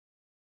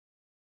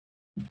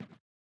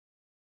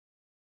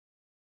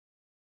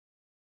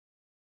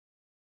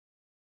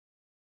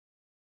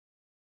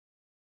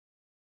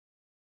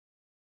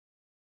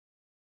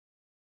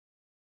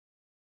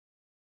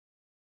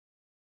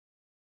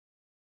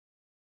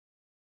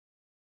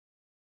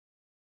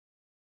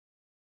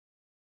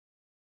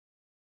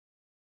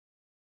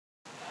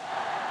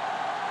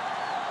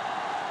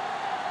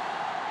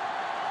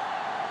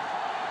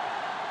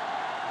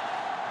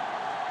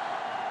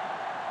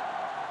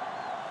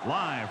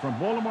Live from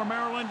Baltimore,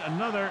 Maryland,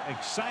 another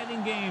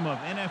exciting game of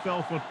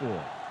NFL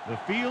football. The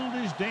field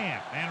is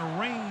damp and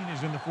rain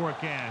is in the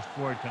forecast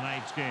for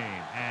tonight's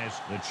game as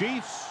the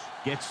Chiefs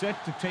get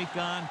set to take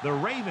on the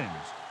Ravens.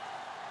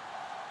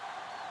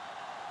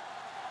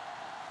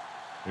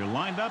 They're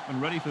lined up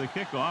and ready for the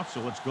kickoff, so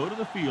let's go to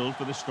the field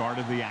for the start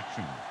of the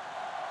action.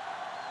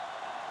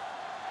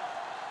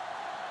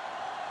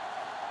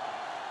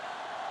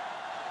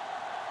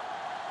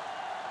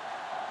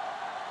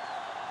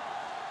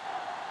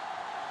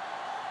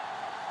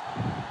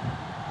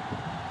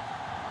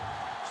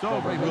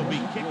 Stover will be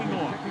kicking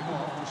off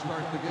to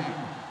start the game.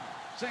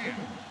 Sam,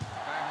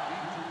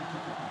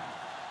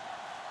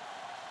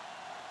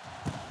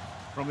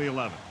 from the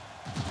 11.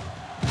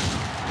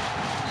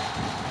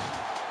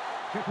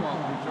 Kickoff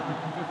return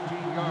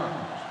 15 yards.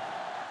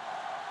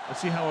 Let's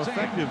see how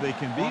effective they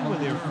can be with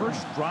their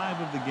first drive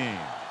of the game.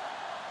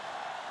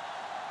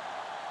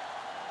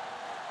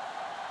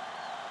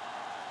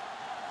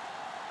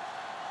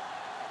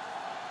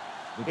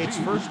 It's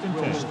first and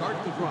 10.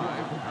 Start the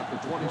drive at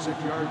the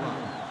 26-yard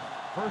line.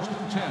 First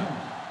and 10.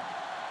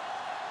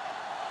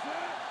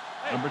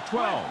 Number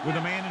 12 with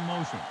a man in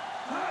motion.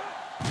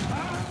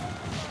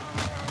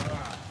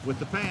 With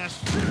the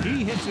pass,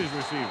 he hits his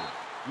receiver.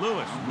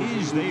 Lewis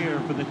is there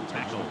for the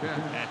tackle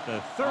at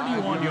the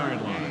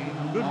 31-yard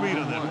line. Good read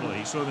on that play.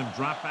 He saw them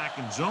drop back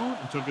in zone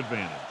and took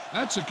advantage.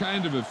 That's the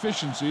kind of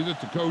efficiency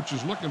that the coach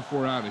is looking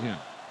for out of him.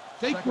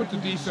 Take what the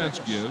defense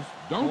gives,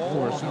 don't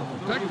force it,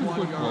 protect the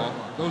football,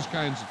 those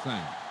kinds of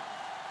things.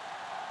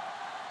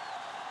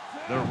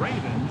 The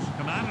Ravens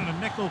come out in a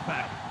nickel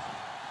package.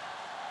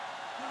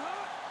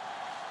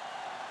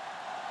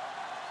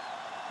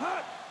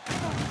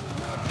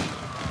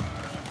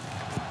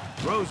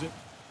 Throws it.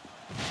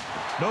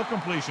 No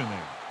completion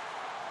there.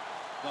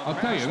 I'll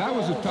tell you, that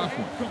was a tough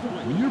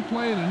one. When you're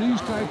playing in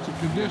these types of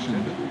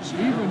conditions,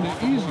 even the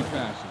easy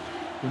passes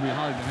can be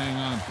hard to hang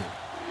on to.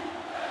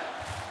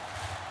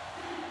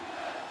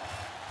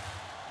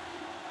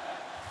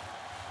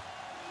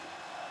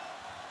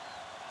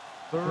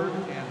 Third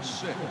and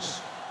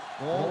 6.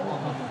 Ball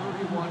on the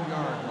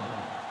 31-yard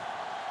line.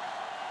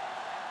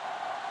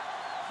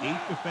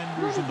 8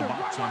 defenders in the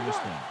box on this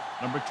one.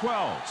 Number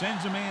 12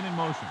 sends a man in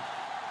motion.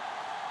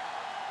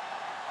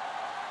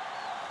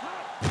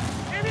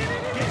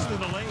 Gets the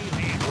delayed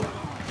hand.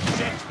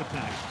 Checks the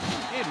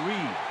tackle. Ed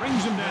Reed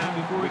brings him down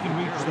before he can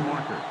reach the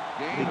marker.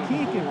 They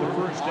can't get the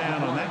first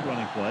down on that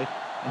running play,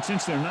 and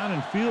since they're not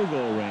in field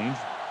goal range,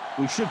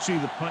 we should see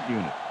the punt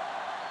unit.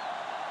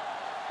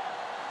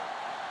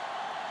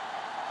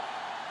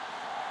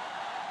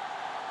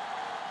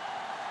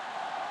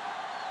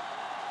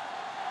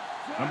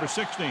 Number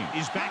 16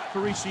 is back to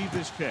receive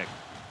this kick.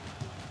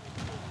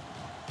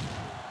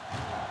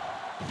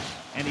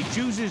 And he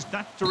chooses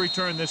not to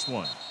return this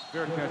one.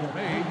 Fair catch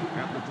made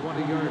at the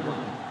 20-yard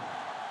line.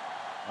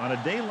 On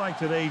a day like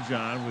today,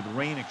 John, with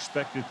rain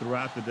expected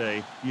throughout the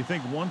day, do you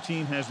think one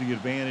team has the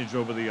advantage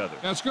over the other?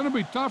 That's going to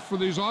be tough for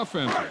these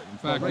offenses. In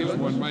fact, this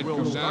one might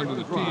come down to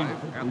the team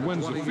who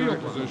wins the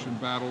field position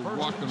battle,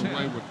 walking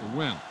away with the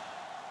win.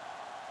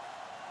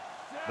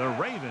 The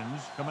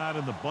Ravens come out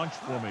in the bunch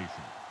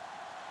formation.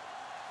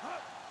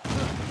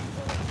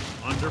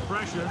 Under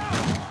pressure.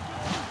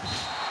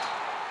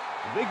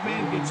 The big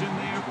man gets in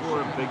there for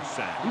a big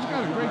sack. He's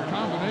got a great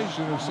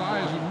combination of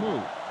size and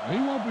move. Now, he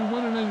won't be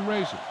winning any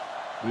races,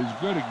 but he's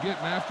good at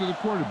getting after the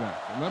quarterback.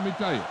 And let me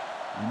tell you,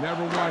 you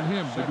never want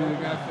him to be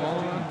the guy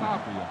falling on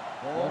top of you.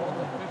 Ball on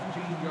the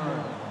 15-yard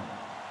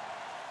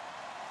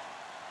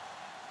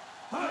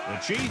line. The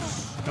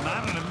Chiefs come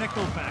out in a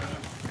nickel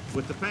package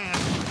with the pass.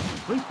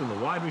 Complete to the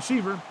wide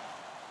receiver.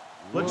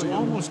 Blitz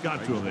almost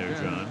got to him there,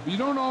 John. You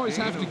don't always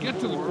have to get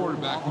to the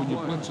quarterback when you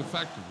blitz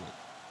effectively.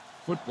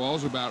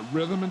 Football's about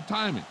rhythm and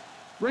timing.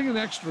 Bringing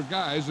extra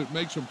guys that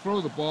makes him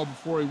throw the ball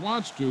before he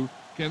wants to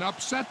can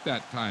upset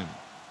that timing.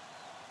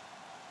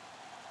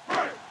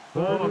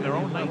 Ball on their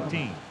own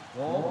 19.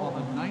 Ball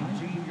on the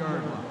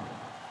 19-yard line.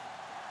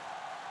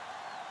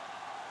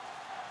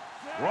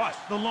 Ross,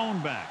 the lone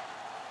back.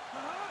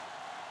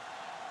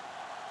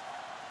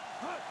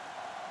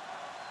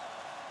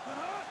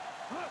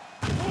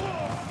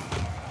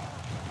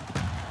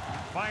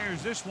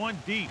 Fires this one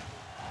deep.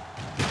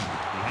 He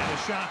had a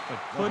shot but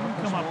couldn't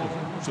come up with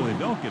it. So they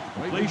don't get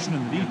the completion,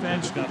 and the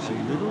defense got a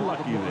little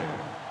lucky there.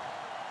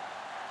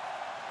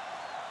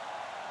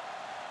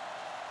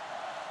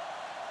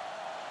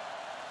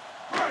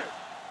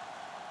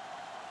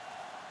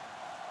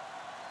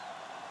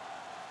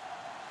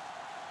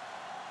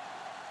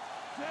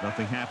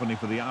 Nothing happening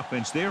for the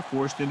offense. They're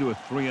forced into a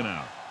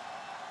 3-and-out.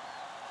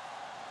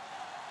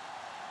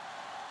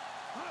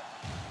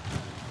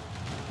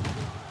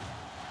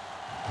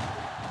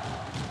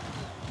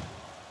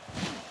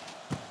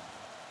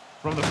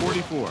 From the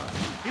 44.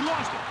 He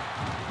lost it.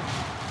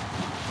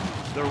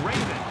 The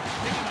Ravens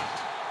pick it up.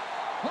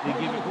 They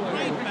give it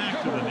right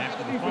back to the net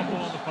for the fumble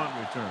on the punt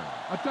return.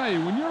 I'll tell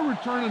you, when you're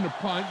returning a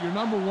punt, your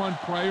number one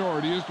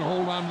priority is to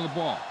hold on to the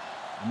ball.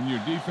 I mean, your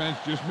defense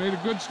just made a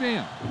good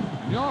stand.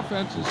 And The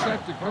offense is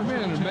set to come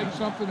in and make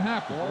something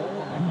happen,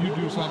 and you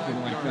do something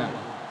like that.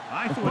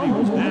 I thought he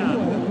was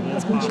down and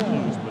the ball popped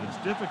loose, but it's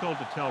difficult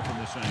to tell from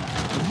this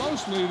angle. And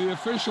mostly the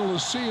official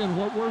is seeing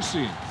what we're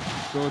seeing,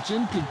 so it's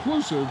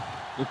inconclusive.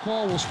 The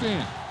call will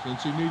stand,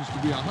 since he needs to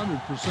be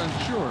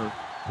 100% sure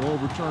to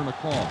overturn a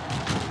call.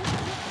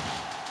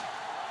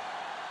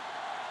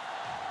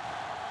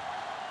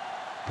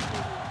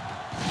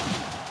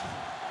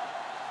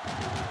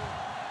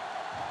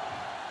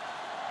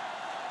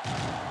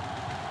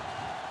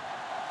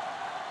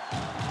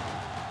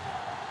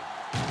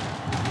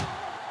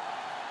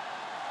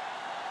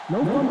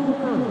 No fumble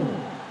occurred.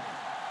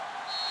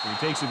 He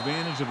takes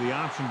advantage of the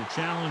option to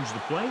challenge the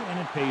play, and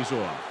it pays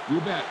off. You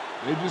bet.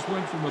 They just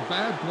went from a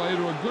bad play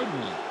to a good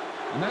one,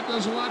 and that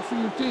does a lot for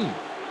your team.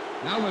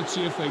 Now let's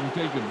see if they can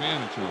take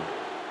advantage of it.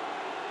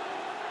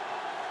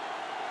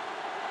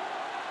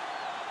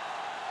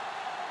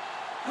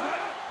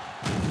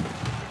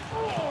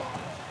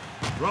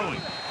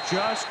 Throwing.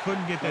 Just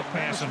couldn't get that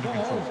pass under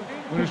control.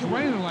 When it's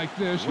raining like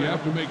this, you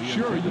have to make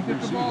sure you get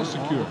the ball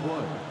secure.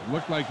 It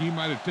looked like he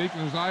might have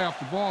taken his eye off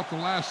the ball at the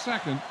last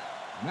second,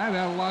 and that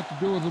had a lot to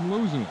do with him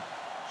losing it.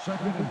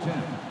 2nd and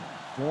 10.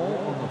 Ball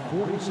on the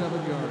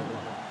 47-yard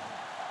line.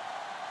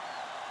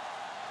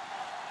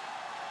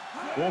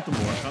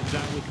 Baltimore comes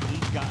out with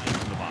 8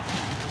 guys in the box.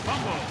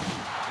 Fumble.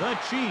 The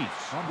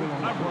Chiefs.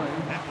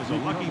 That was a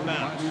lucky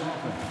bounce.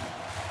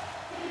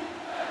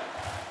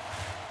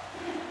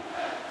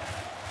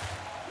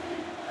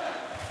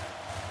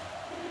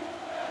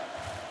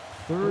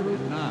 Third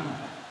and 9.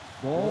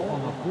 Ball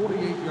on the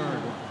 48-yard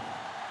line.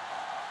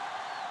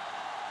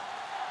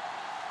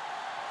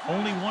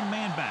 Only one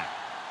man back.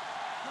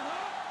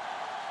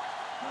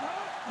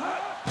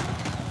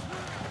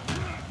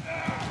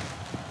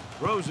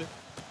 Throws it.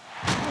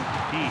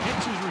 He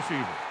hits his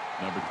receiver.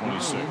 Number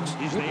 26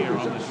 is there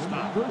on the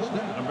stop.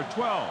 Number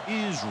 12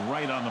 is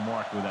right on the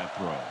mark with that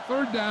throw.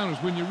 Third down is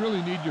when you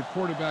really need your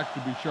quarterback to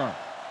be sharp,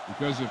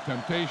 because the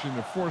temptation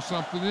to force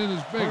something in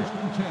is bigger.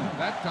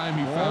 That time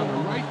he found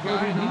the right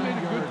guy and he made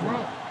a good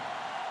throw.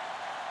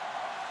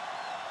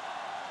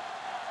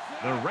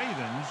 The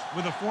Ravens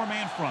with a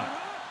 4-man front.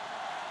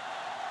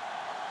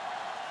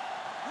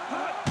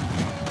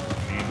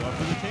 Hand off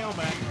to the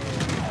tailback.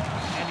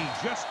 And he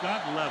just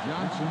got level.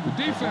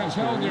 The defense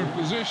held their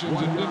positions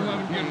and didn't let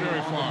him get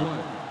very far.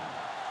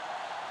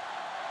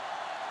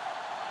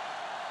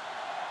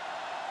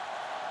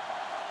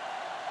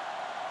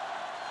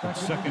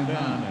 It's 2nd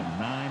down and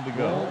 9 to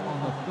go. Ball on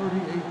the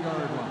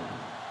 38-yard line.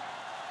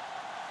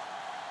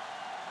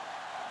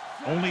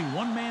 Only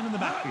one man in the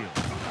backfield.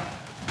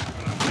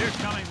 They're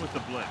coming with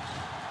the blitz.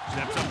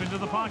 Steps up into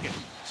the pocket.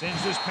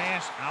 Sends this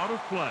pass out of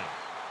play.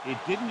 It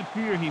didn't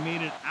appear he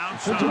made it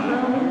outside.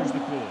 Here's the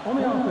call. On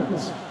the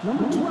offense,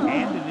 number 12.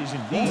 And it is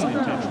indeed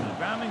intentional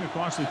grounding, a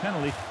costly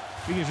penalty,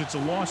 because it's a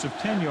loss of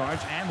 10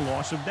 yards and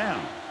loss of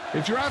down.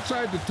 If you're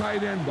outside the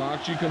tight end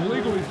box, you can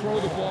legally throw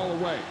the ball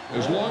away,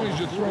 as long as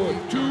you throw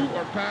it to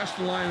or past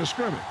the line of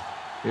scrimmage.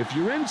 If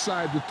you're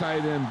inside the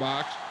tight end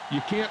box,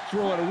 you can't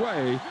throw it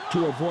away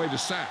to avoid a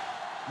sack.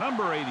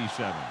 Number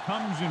 87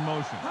 comes in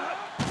motion.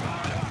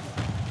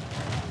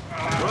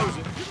 Throws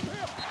it.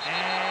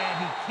 And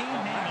he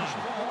can't hang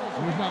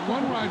on. There's not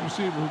one wide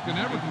receiver who can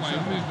ever claim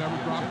that he's never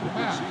dropped the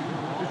pass.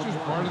 It's just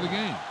part of the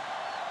game.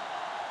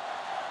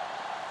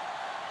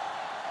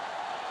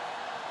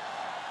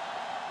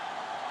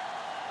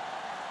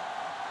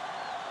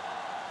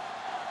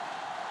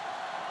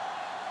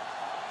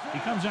 He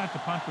comes out to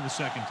punt for the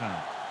 2nd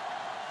time.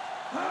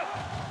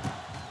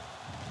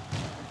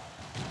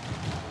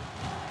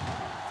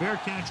 Fair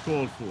catch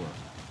called for.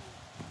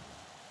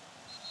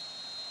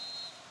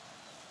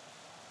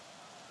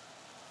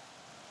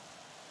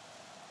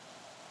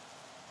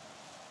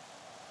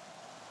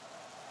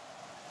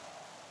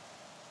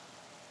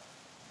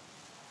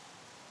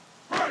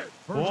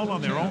 Ball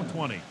on their own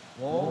 20.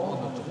 Ball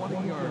on the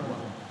 20-yard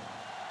line.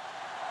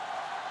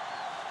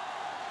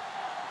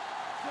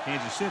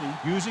 Kansas City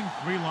using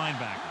 3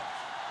 linebackers.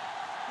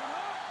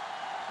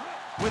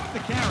 With the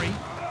carry,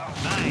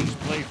 nice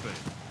play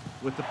fake.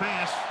 With the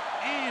pass,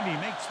 and he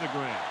makes the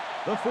grab.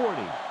 The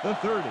 40, the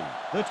 30,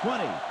 the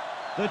 20,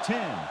 the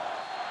 10.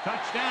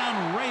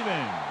 Touchdown,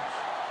 Ravens.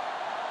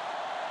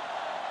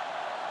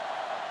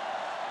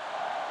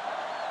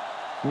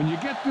 When you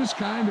get this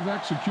kind of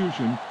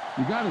execution,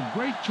 you got a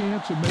great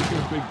chance of making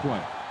a big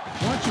play.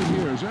 Watch it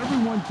here as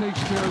everyone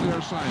takes care of their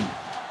assignment.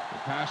 The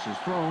pass is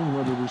thrown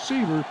where the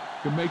receiver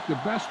can make the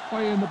best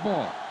play in the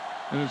ball,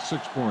 and it's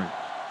 6 points.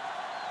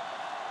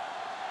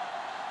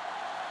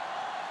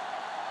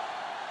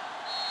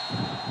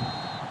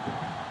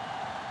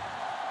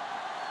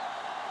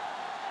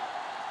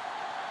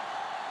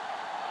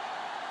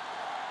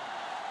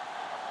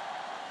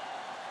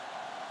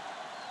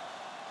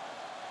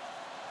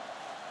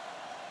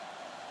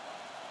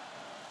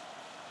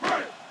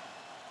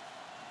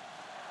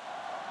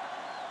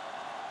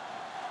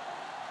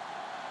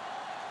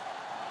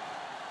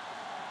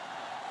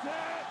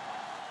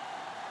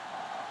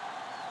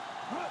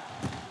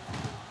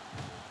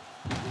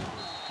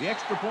 The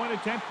extra point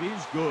attempt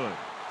is good.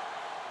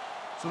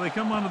 So they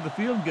come onto the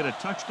field and get a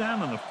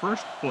touchdown on the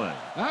first play.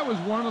 That was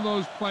one of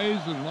those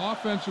plays that an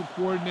offensive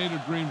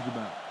coordinator dreams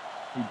about.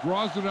 He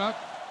draws it up,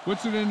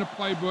 puts it in the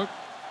playbook,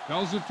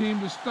 tells the team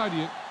to study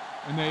it,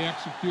 and they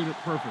execute it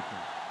perfectly.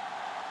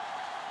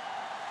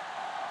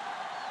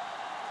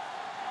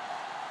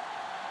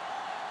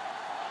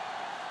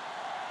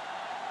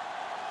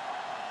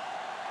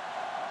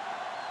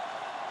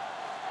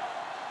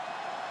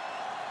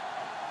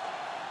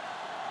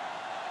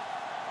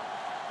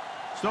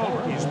 So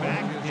he's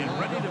back and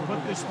ready to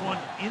put this one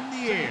in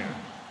the air.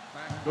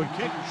 Good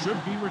kick,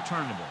 should be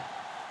returnable.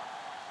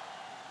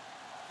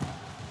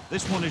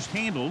 This one is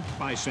handled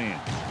by Sands.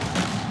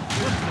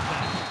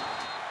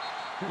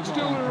 It's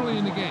still early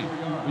in the game,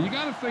 but you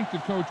got to think the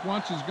coach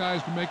wants his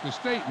guys to make a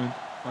statement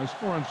by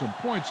scoring some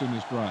points in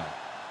this drive.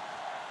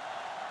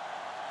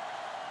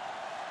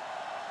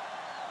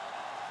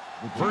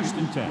 First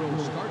and 10.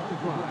 Will start the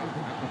drive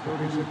at the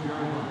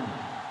 36-yard line.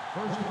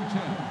 First and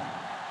 10.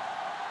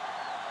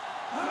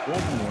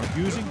 Baltimore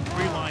using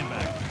three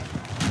linebackers.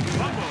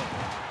 Fumble.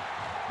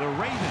 The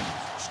Ravens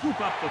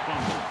scoop up the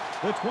fumble.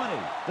 The 20,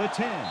 the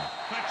 10,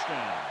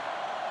 touchdown.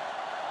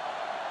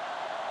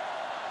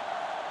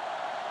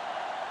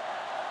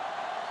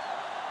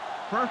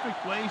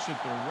 Perfect place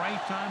at the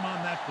right time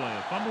on that play.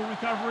 A fumble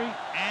recovery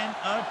and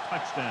a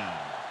touchdown.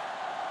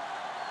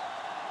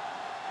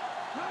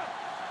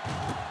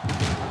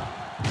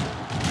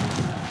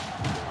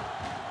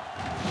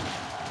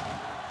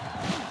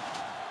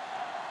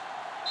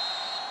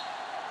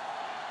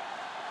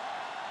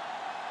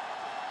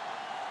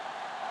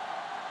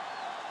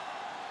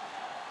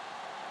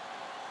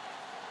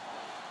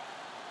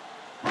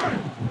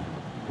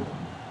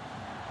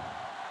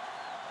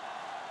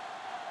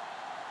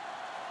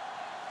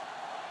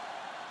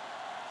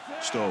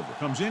 Stover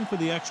comes in for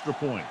the extra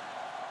point.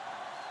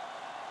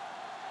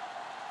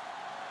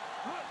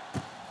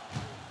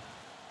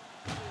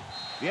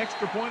 The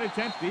extra point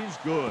attempt is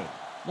good.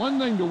 One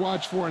thing to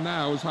watch for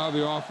now is how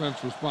the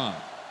offense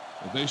responds.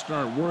 If they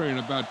start worrying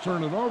about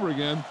turning it over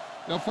again,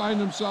 they'll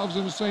find themselves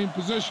in the same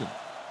position.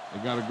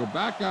 They got to go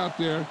back out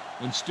there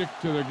and stick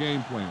to their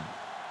game plan.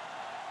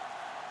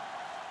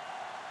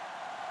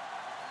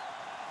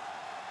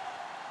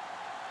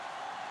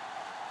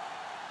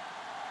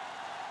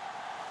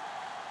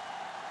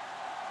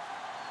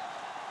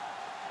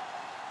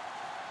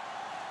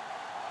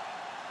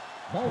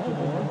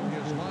 Baltimore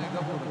is lined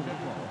up with a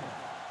kickoff.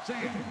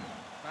 Sands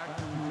back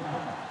to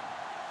return.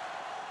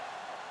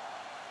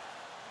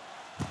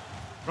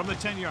 From the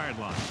 10-yard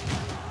line.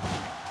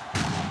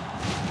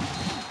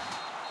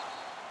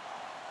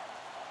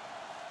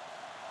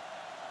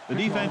 The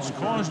defense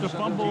caused a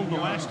fumble the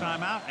last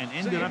time out and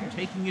ended up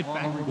taking it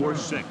back for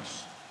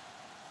 6.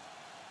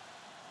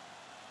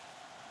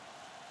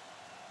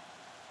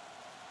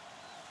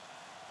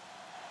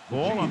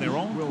 Ball on their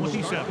own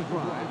 27. At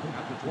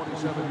the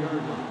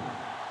 27-yard line.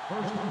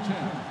 First and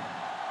 10.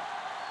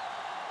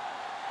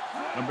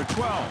 Number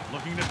 12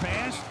 looking to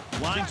pass.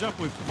 Lines up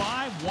with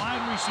 5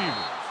 wide receivers.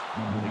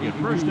 They get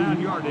first down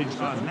yardage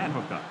on that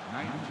hookup.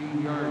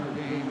 19-yard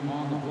gain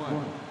on the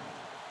play.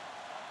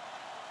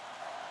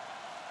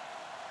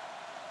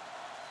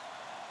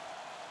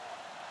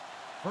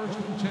 First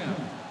and 10.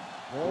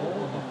 Ball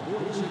on the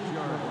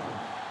 46-yard line.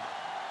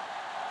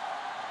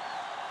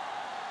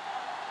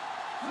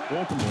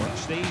 Baltimore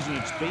stays in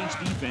its base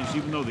defense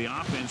even though the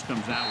offense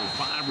comes out with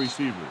 5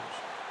 receivers.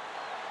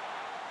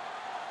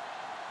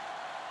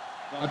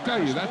 I'll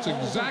tell you, that's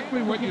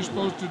exactly what you're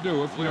supposed to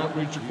do if you don't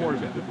reach a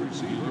quarterback.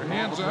 Keep your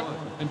hands up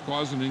and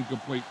cause an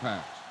incomplete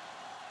pass.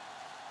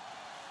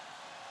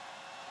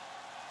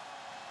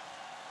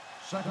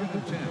 Second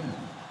and 10.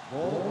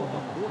 Ball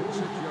on the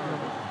 46-yard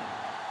line.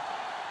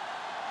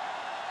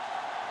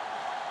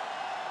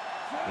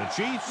 The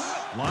Chiefs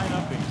line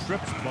up in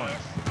trips bunch.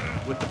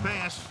 With the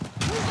pass,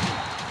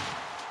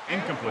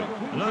 incomplete.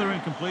 Another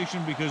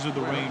incompletion because of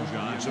the rain,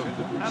 John. So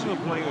how do the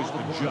players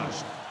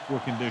adjust for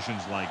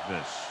conditions like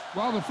this?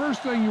 Well, the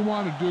first thing you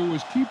want to do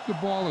is keep the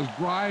ball as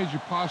dry as you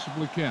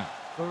possibly can.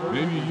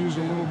 Maybe you use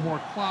a little more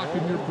clock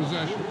in your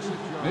possession.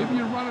 Maybe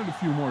you run it a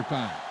few more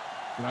times.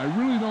 But I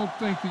really don't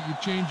think that you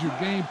change your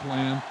game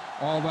plan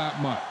all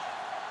that much.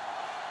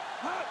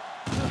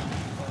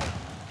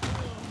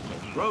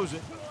 Throws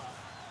it.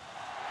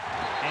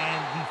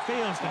 And he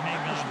fails to hang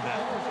on to that.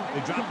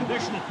 They dropped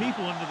additional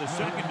people into the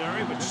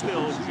secondary, but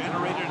still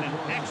generated an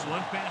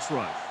excellent pass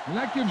rush. And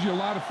that gives you a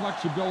lot of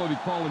flexibility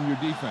calling your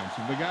defense.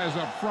 If the guys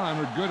up front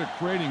are good at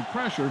creating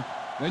pressure,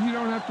 then you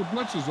don't have to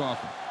blitz as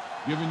often,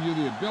 giving you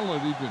the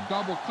ability to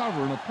double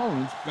cover an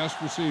opponent's best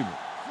receiver.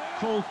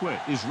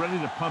 Colquitt is ready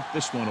to punt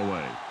this one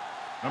away.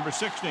 Number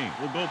 16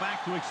 will go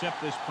back to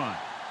accept this punt.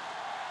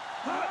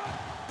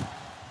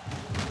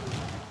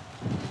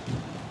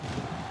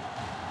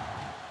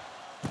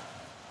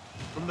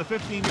 From the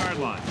 15-yard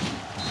line.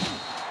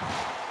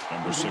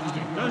 Number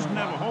 16 doesn't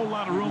have a whole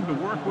lot of room to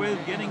work with,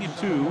 getting it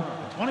to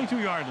the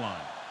 22-yard line.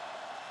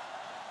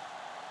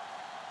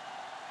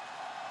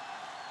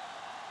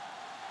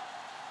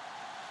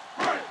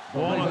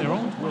 Ball on their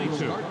own 22.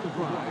 Start the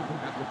drive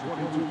at the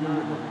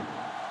 22-yard line.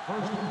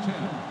 First and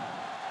 10.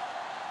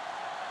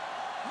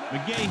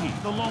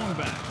 McGahee, the lone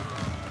back.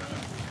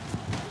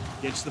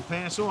 Gets the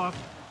pass off.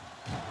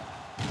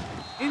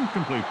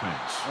 Incomplete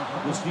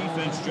pass. This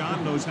defense,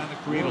 John, knows how to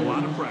create a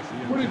lot of pressure.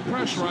 Putting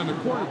pressure on the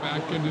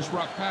quarterback can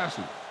disrupt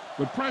passing,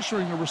 but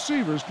pressuring the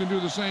receivers can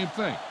do the same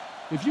thing.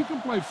 If you can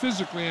play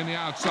physically on the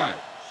outside,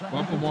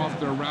 bump them off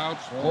their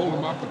routes, hold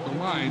them up at the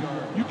line,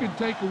 you can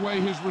take away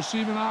his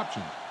receiving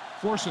options,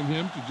 forcing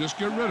him to just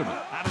get rid of it.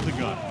 Out of the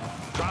gun.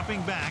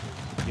 Dropping back.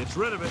 Gets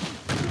rid of it.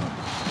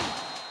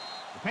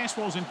 The pass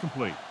ball's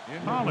incomplete.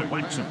 Pollard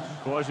whacks him,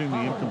 causing the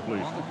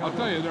incompletion. I'll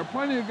tell you, there are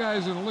plenty of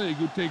guys in the league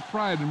who take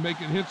pride in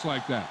making hits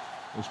like that,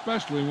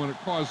 especially when it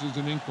causes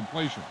an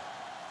incompletion.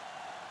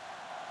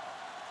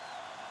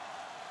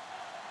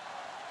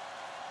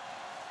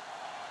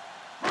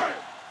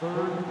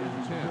 Third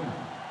and 10.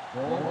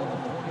 Ball on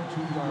the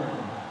 22-yard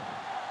line.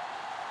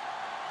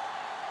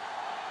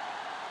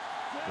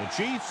 The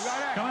Chiefs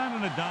come out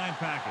in a dime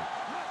package.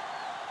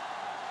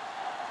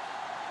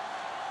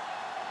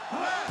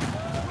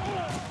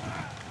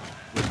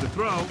 With the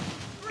throw,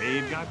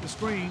 they've got the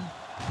screen.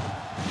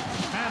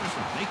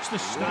 Patterson makes the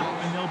stop,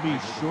 and they'll be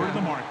short of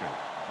the marker.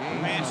 The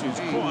pass is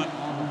caught,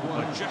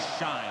 but just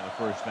shy of the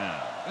first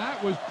down.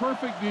 That was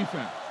perfect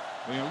defense.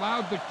 They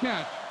allowed the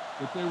catch,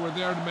 but they were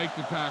there to make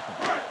the tackle.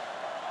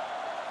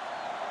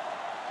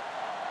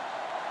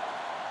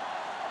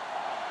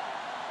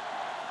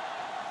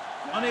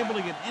 Unable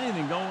to get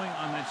anything going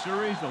on that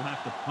series, they'll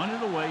have to punt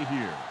it away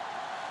here.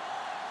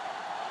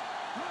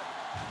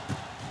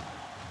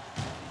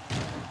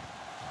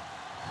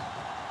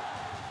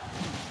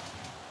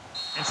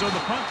 And so the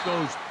punt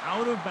goes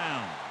out of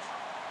bounds.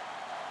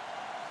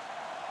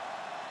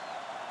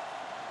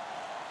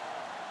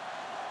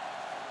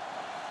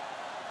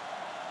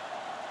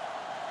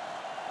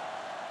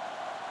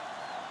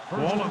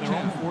 Ball on their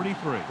own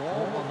 43.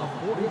 Ball on the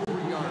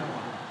 43-yard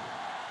line.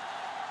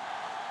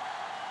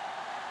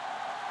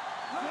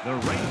 The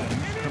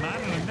Ravens come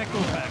out in a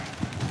nickel pack.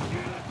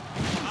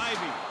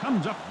 Ivy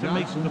comes up to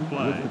make the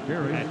play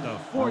at the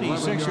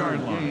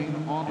 46-yard line.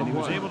 And he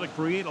was able to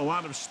create a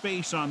lot of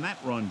space on that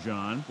run,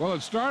 John. Well,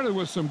 it started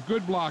with some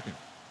good blocking.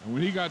 And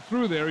when he got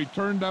through there, he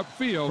turned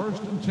upfield.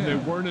 First and 10. They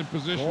weren't in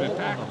position to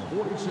tackle him.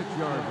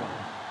 46-yard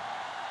line.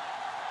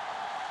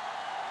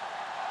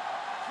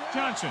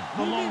 Johnson,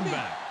 the lone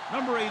back.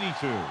 Number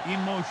 82, in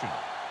motion.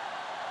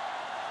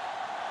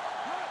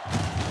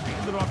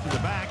 Hands it off to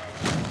the back.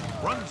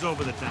 Runs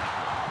over the tackle.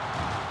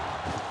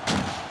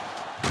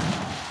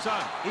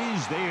 Sugg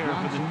is there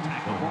for the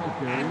tackle.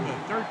 And the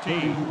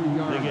 13.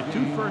 They get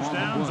 2 first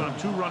downs on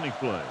 2 running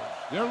plays.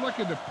 They're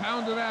looking to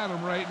pound it at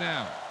him right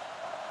now.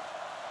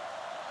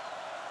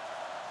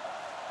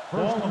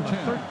 Ball on the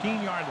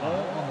 13-yard line.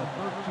 Ball on the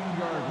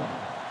 13-yard line.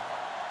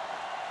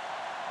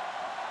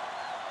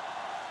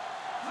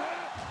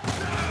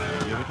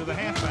 Give it to the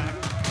halfback.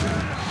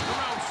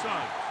 Around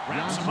Suggs.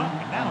 Wraps him up,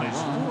 and now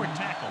it's 4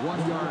 tackles.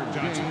 1 yard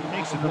Johnson gain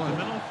takes it on the up the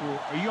play. middle for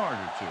a yard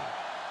or 2.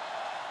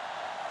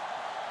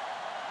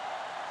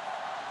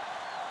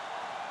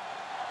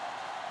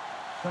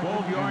 Second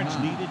 12 and yards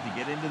 9. needed to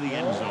get into the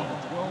end Ball zone. on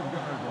the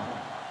 12-yard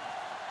line.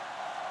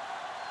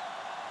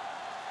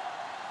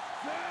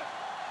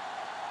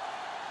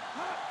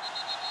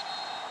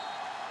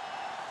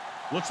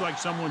 Looks like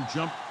someone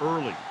jumped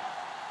early.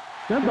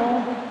 Dead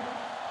ball.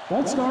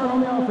 Bad start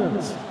on the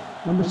offense.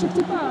 Number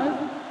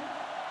 65.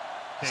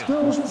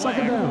 Still Taylor, second flag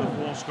for down. the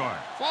false start.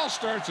 False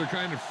starts are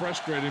kind of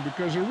frustrating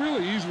because they're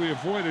really easily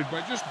avoided by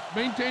just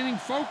maintaining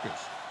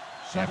focus.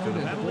 After Second the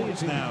and penalty,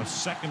 it's 14. now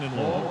second and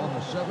Ball long. on the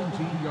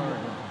 17-yard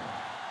line.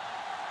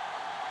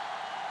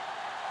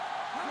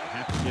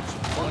 Have to get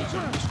some points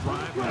on this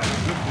drive. They're in a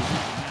good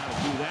position now to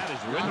do that as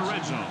they're in the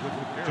red zone.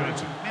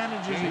 Johnson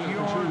manages a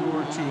yard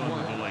or 2 on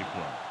the delay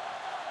play.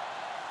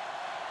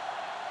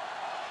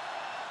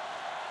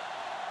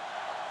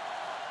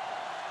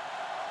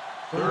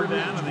 Third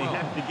down, and they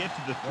have to get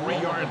to the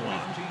 3-yard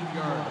line.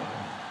 15-yard line.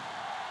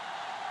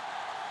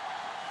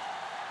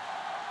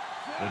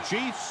 The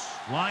Chiefs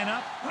line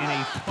up in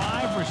a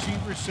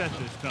 5-receiver set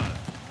this time.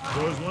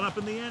 Throws one up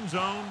in the end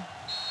zone.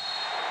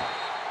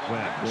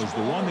 Webb was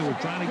the one they were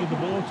trying to get the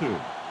ball to.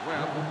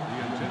 Webb,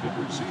 the intended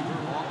receiver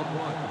on the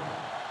play.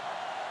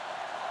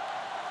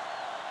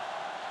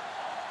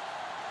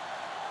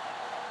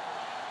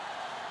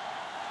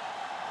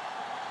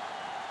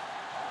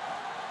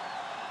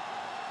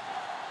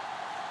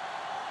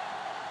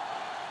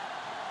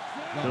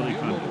 Billy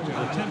Cunningham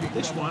will attempt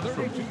this one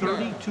from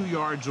 32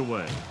 yards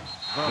away.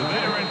 The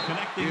veteran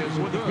connecting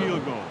for the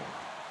field goal.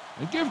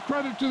 And give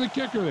credit to the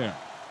kicker there.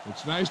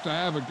 It's nice to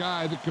have a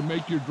guy that can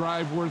make your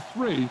drive worth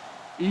 3,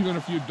 even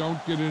if you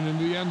don't get it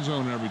into the end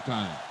zone every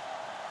time.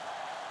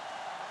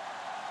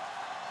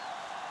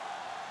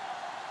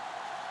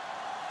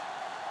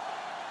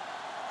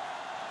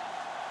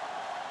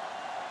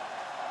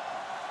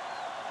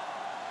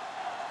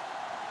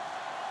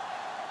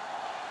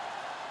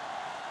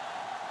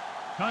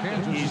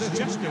 Cunningham is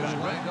just about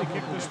ready to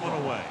kick this one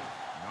away.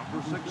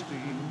 Number 16.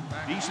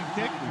 Decent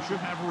kick. We should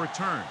have a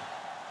return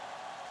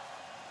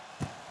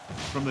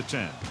from the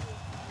 10.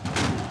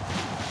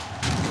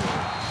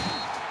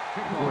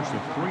 Force a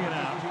 3 and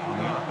out on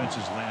the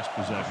offense's last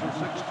possession.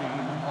 Number 16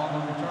 on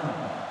the return.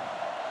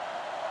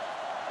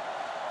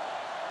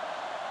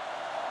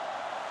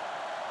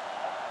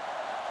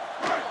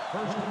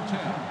 First and 10.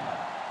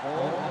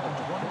 Ball on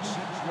the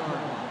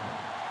 26-yard line.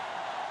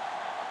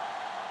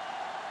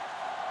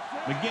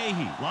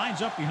 McGahee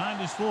lines up behind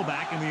his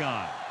fullback in the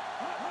eye.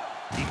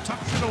 He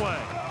tucks it away.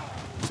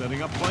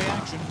 Setting up play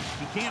action.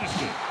 He can't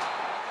escape.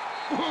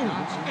 Boom!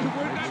 And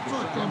where did that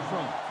foot come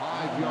from?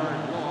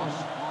 5-yard loss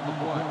on the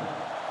play.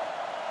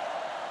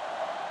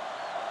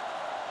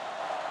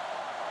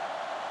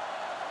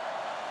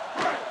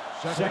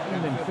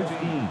 Second and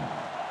 15.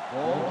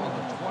 Ball on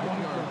the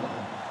 20-yard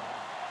line.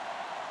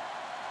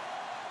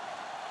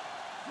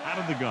 Out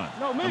of the gun.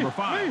 No, me, Number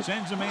 5 me.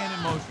 sends a man in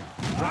motion.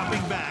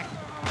 Dropping back.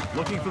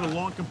 Looking for the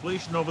long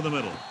completion over the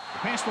middle. The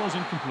pass ball is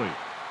incomplete.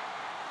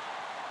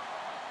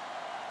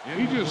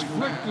 He just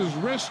flicked his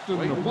wrist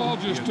and the ball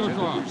just took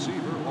off. Just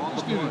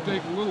need to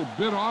take a little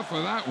bit off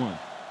of that one.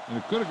 And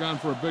it could have gone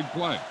for a big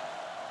play.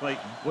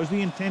 Clayton was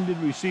the intended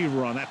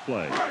receiver on that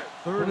play.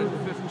 Third and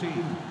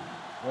 15.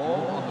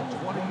 Ball on the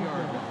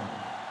 20-yard line.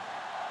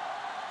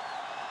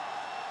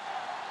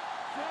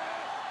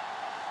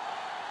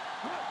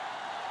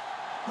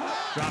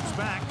 Drops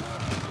back.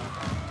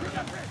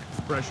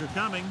 Pressure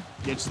coming.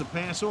 Gets the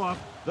pass off.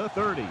 The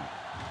 30.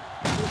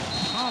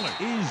 Pollard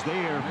is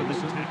there for the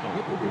tackle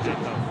at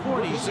the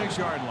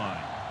 46-yard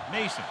line.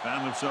 Mason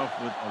found himself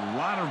with a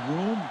lot of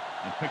room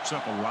and picks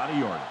up a lot of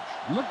yardage.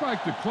 Looked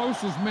like the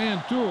closest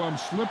man to him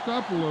slipped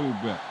up a little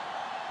bit.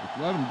 Just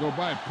let him go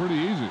by pretty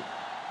easy.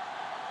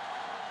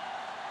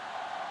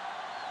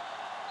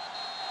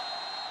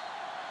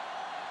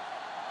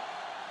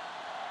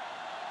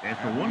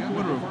 After 1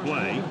 quarter of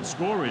play, the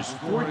score is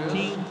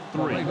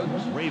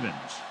 14-3.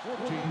 Ravens.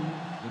 14,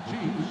 the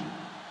Chiefs,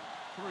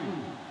 3.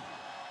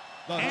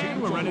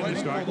 And we're ready to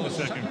start the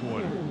second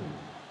quarter.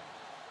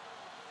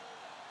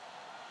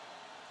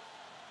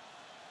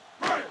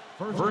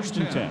 First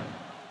and 10.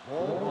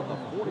 Ball on the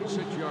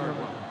 46-yard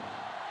line.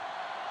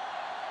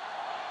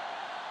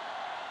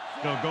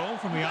 They'll go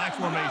from the I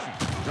formation.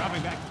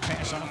 Dropping back to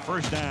pass on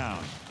first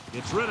down.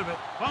 Gets rid of it.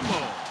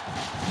 Fumble.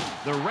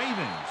 The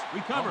Ravens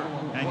recover.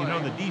 And you know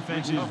the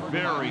defense is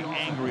very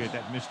angry at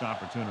that missed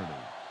opportunity.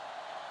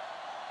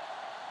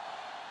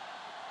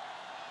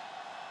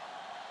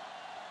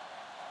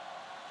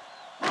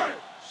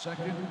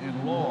 Second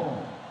and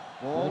long.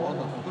 Ball on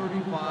the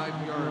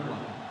 35-yard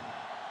line.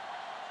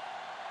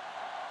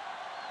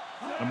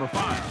 Number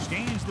 5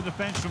 scans the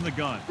defense from the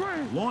gun.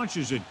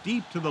 Launches it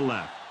deep to the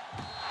left.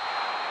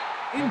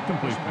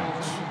 Incomplete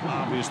pass.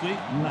 Obviously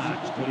not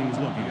what he was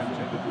looking for.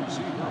 Intended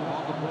receiver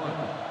on the play.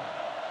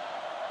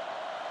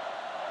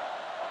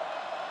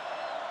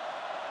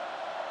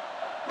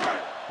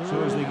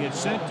 So as they get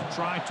set to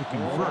try to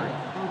convert,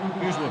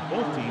 here's what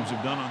both teams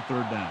have done on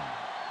third down.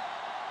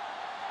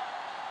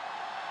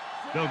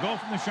 They'll go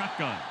from the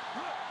shotgun.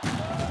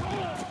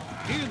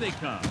 Here they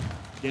come.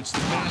 Gets the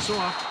pass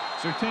off.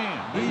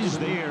 Surtain is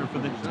there for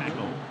the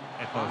tackle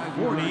at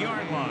the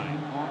 40-yard line.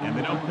 And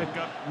they don't pick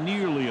up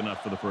nearly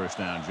enough for the first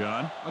down,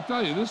 John. I'll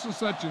tell you, this is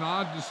such an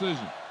odd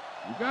decision.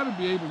 You've got to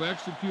be able to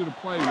execute a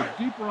play with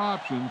deeper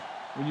options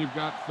when you've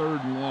got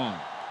third and long.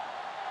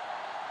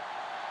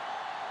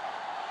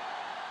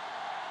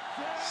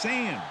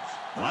 Sands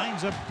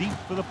lines up deep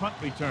for the punt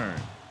return.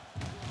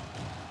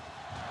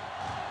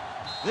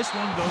 This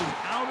one goes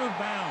out of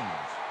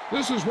bounds.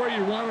 This is where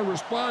you want to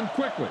respond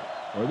quickly,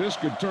 or this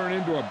could turn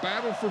into a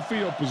battle for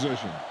field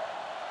position.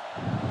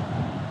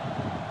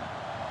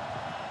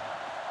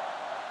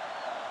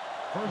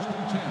 First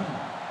and 10.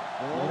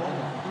 Ball on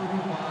the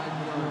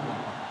 35-yard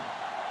line.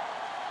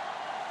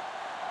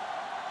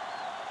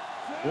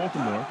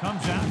 Baltimore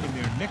comes out in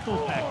their nickel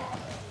package.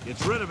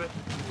 Gets rid of it.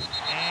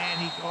 And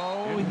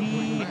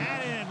he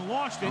had it and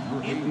lost it.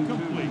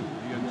 Incomplete.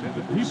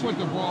 He put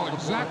the ball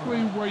exactly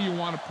where you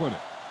want to put it.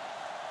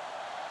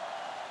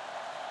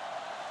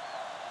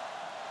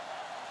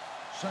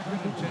 Second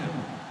and 10.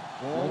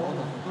 Ball on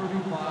the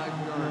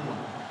 35-yard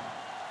line.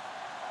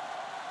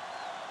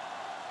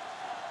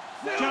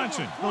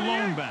 Johnson, the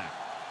lone back.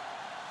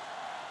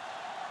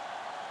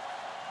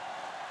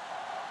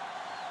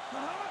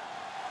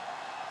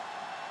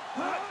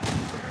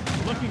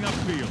 Looking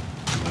upfield.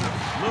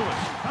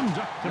 Lewis comes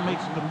up to make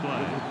the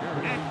play.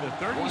 At the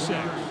 36.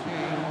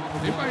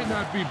 They might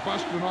not be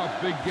busting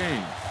off big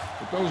games,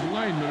 but those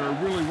linemen are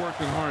really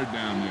working hard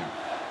down there.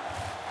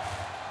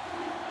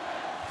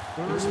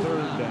 It's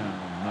third down,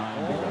 9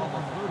 to Ball go. on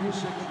the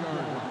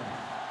 36-yard line.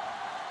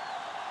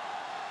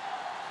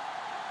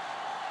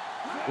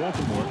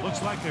 Baltimore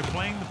looks like they're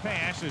playing the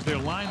pass as they're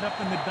lined up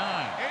in the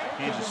dime.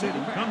 Kansas City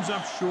comes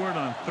up short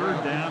on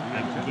third down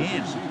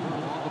again. Receiver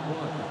on the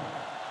play.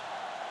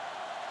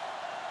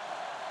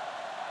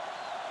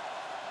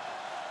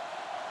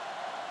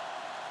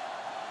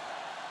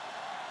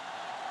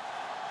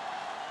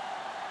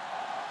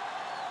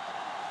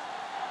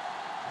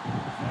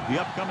 The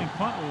upcoming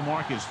punt will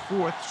mark his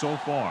 4th so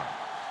far.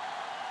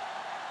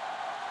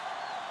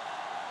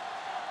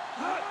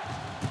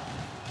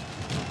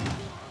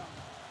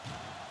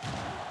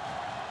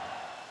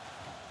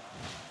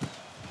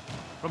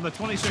 From the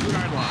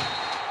 26-yard line.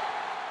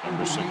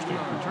 Number 60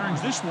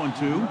 returns this one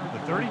to the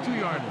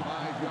 32-yard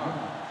line.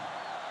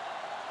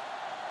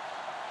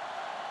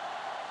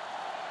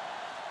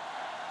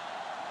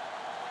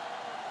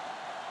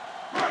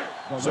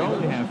 So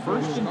they have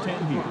 1st and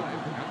 10 here.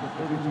 At the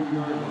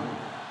 32-yard line.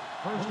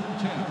 1st and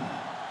 10.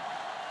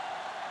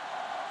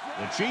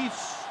 The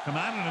Chiefs come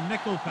out in a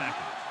nickel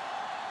package.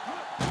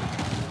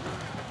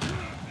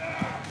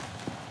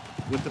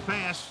 With the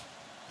pass,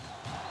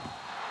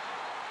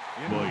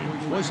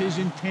 Williams was his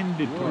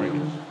intended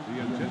target. The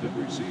intended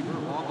receiver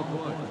on the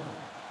play.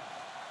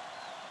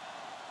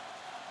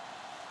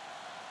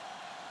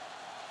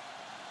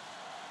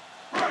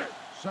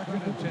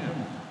 Second and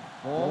 10.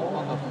 Ball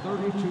on the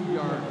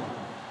 32-yard line.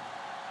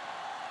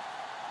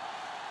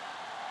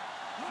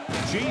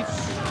 The Chiefs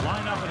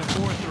line up in a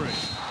 4-3.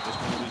 This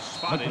one will be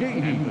spotted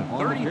at the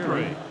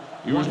 33.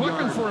 He was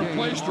looking for a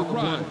place to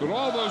run, but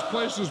all those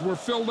places were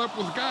filled up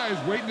with guys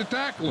waiting to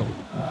tackle him.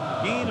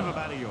 Gain of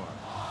about a yard.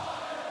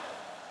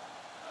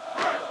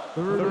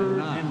 Third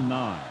and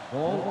 9.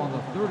 Ball on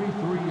the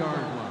 33-yard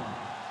line.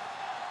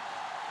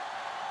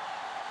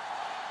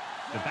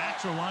 The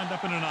backs are lined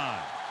up in an I.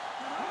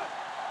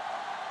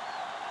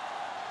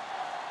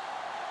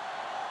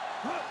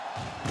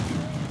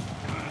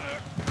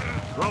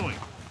 Throwing.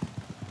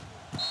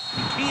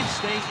 He can't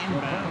stay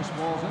inbounds.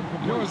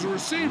 You know, as a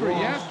receiver, you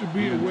have to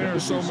be aware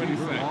of so many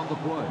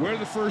things. Where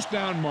the first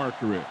down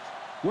marker is,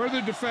 where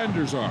the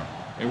defenders are,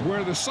 and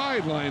where the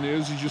sideline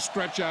is as you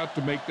stretch out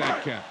to make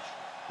that catch.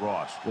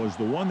 Ross was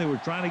the one they were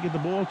trying to get the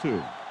ball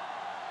to.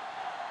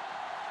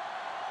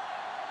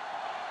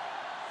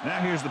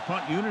 Now here's the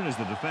punt unit as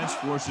the defense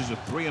forces a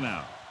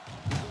 3-and-out.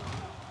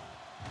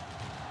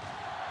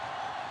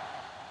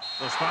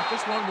 They'll spot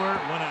this one where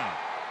it went out.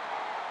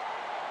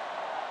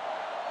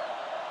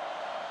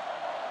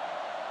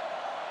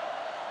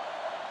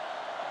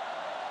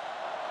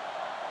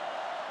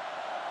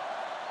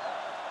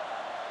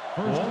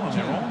 First Ball on and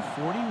their 10. own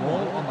 41.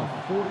 Ball on the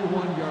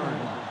 41-yard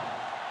line.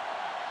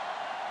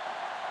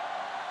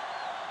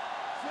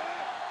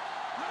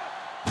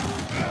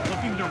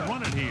 Looking to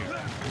run it here.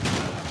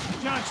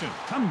 Johnson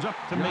comes up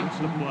to make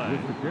the play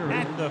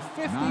at the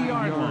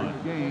 50-yard line.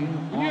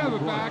 When you have a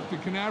back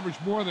that can average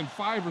more than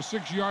 5 or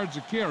 6 yards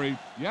a carry,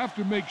 you have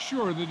to make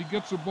sure that he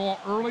gets the ball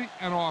early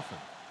and often.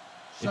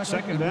 It's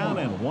second down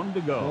and 1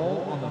 to go.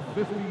 Ball on the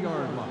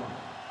 50-yard line.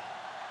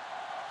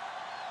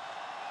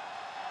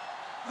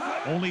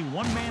 Only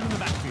one man in the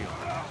backfield.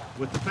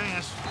 With the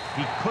pass,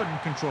 he couldn't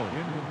control it.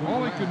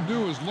 All he can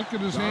do is look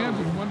at his hands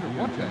and wonder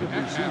what the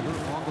heck happened.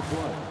 On the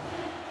play.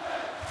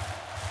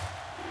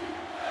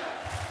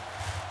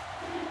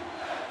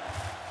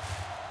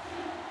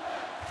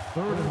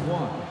 Third and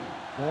 1.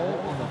 Ball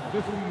on the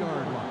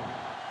 50-yard line.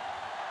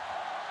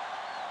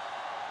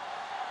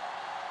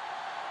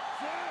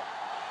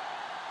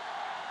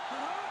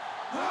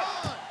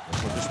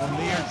 Put this one in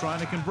the air, trying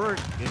to convert.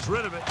 Gets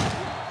rid of it.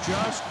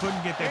 Just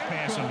couldn't get that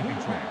pass under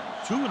control.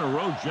 2 in a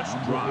row just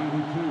dropped.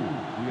 82,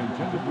 the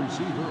intended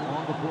receiver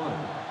on the play.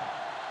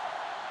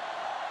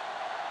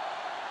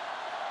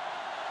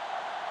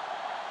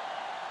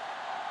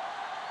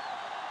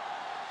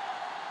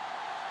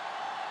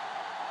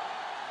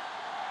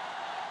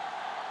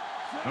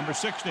 Number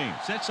 16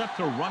 sets up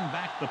to run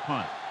back the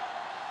punt.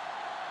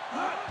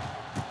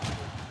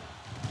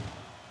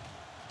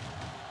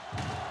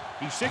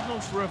 He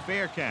signals for a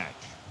fair catch.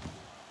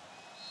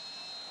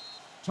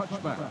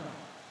 Touchback.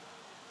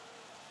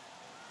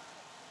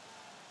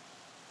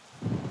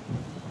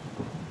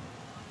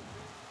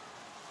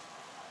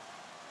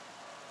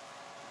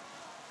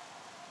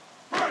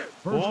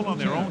 Ball on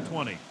their own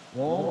 20.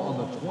 Ball on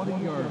the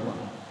 20-yard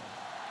line.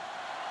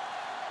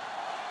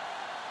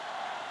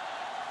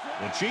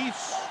 The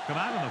Chiefs come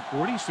out in the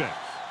 46.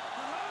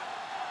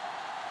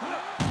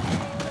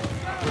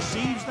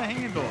 Receives the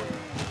handoff.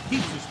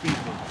 Keeps his feet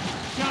moving.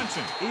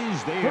 Johnson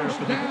is there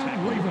for the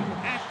tackle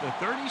at the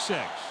 36.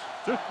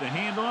 Took the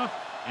handoff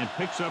and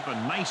picks up a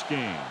nice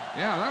gain.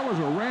 Yeah, that was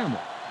a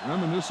ramble,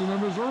 reminiscent of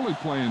his early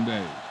playing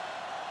days.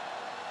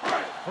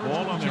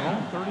 Ball on their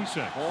own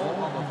 36. Ball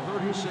on the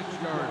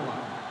 36-yard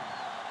line.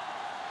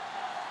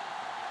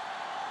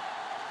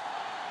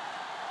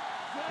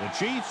 The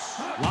Chiefs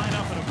line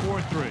up in a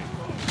 4-3.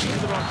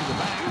 Hands it off to the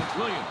back.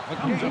 Williams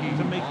comes up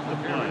to make the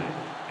play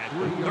at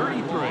the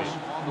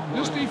 33.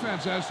 This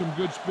defense has some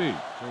good speed,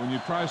 so when you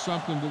try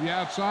something to the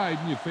outside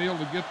and you fail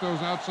to get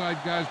those outside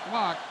guys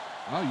blocked,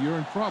 well, you're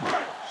in trouble.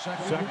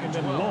 Second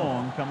and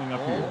long coming up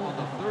here. Ball on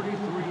the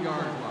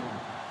 33-yard line.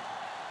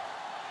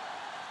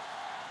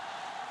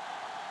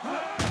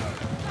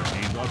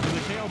 Hands off to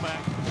the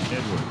tailback.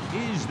 Edwards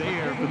is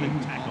there for the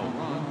tackle.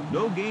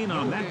 No gain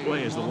on that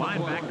play as the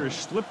linebacker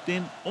slipped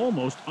in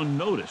almost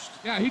unnoticed.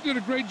 Yeah, he did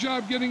a great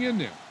job getting in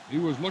there. He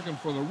was looking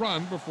for the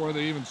run before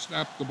they even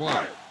snapped the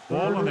ball.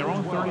 Ball on their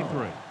own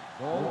 33.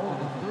 Ball on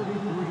the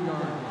 33-yard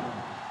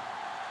line.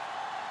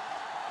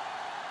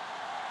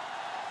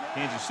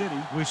 Kansas City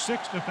with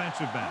 6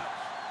 defensive backs.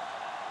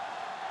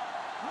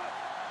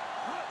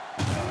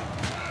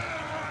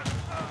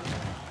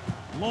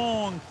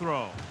 Long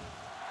throw.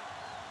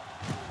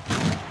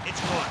 It's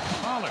caught.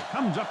 Pollard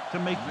comes up to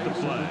make the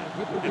play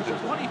at the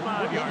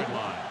 25-yard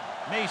line.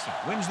 Mason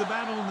wins the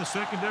battle in the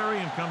secondary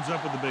and comes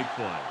up with a big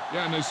play.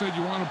 Yeah, and they said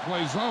you want to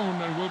play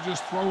zone, and we'll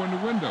just throw in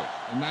the windows.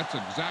 And that's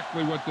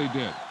exactly what they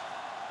did.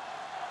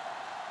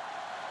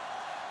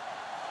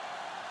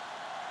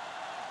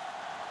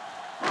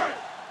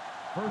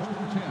 First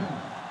and 10.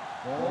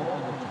 Ball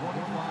on the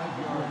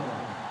 25-yard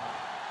line.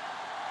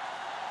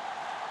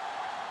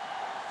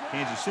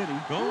 Kansas City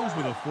goes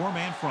with a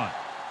 4-man front.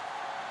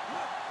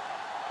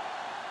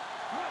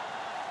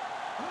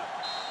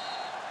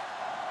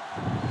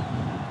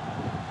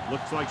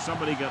 Looks like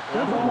somebody got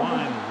off the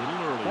line a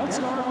little early. Let's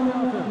start on the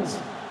offense.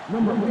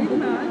 Number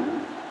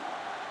 89.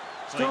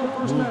 Still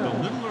first Moved a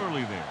down. little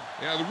early there.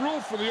 Yeah, the rule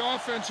for the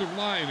offensive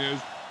line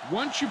is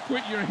once you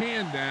put your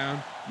hand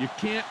down, you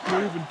can't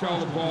move until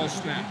the ball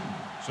snaps.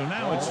 So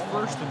now it's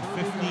 1st and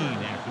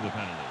 15 after the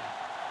penalty.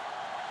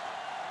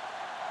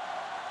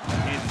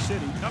 Kansas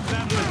City comes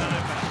down to the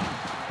dive.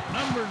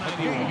 Number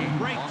 91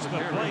 breaks the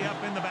play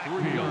up in the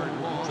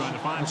backfield. Trying to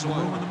find some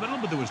room in the middle,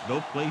 but there was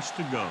no place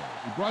to go.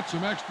 He brought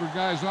some extra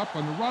guys up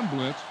on the run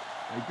blitz.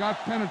 They got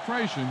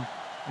penetration,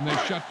 and they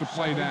shut the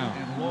play down.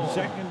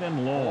 Second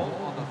and long.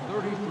 Ball on the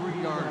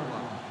 33-yard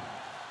line.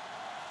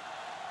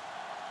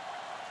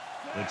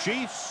 The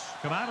Chiefs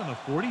come out on the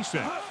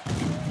 46.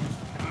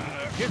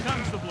 Here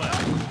comes the blitz.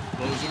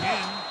 Closing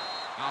in.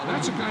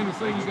 That's the kind of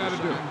thing you got to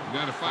do. You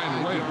got to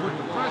find a way to put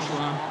the pressure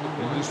on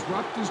and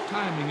disrupt his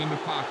timing in the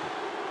pocket.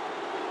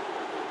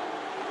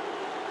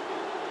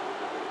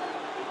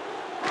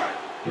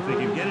 If they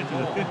can get it to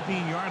the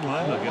 15-yard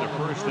line, they'll get a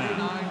first down.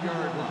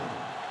 39-yard line.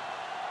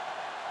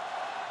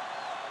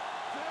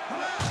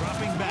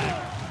 Dropping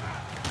back.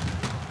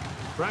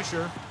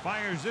 Pressure.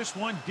 Fires this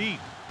one deep.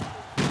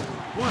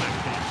 What a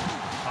catch.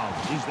 Oh,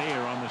 he's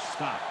there on the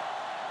stop.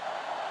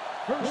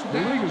 The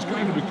league has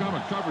kind of become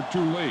a cover 2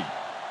 league,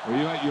 where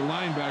you let your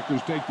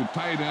linebackers take the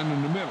tight end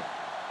in the middle.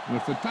 And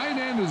if the tight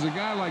end is a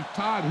guy like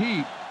Todd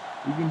Heat,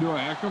 he can do a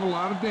heck of a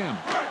lot of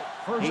damage.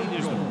 8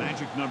 is the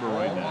magic number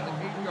right Ball on now.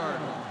 the 8-yard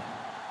line.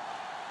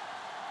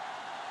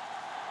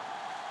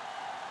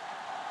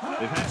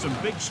 They've had some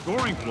big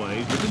scoring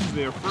plays, but this is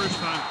their first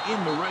time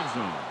in the red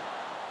zone.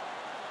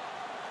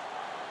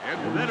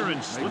 The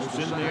veteran slips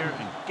in there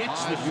and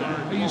gets the sack.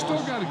 And you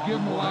still got to give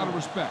him a lot of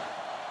respect.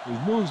 His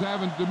moves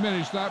haven't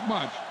diminished that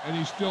much, and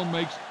he still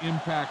makes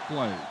impact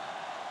plays.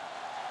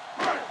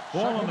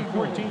 Ball on the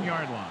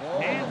 14-yard line.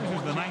 And this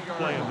is the 9th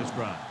play of this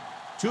drive.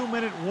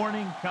 2-minute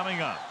warning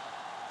coming up.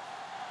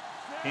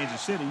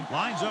 Kansas City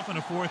lines up in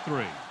a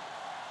 4-3.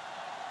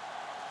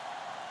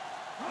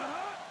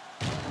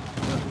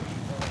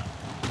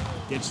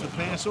 Gets the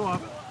pass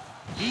off.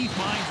 He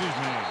finds his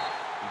man.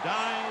 He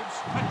dives.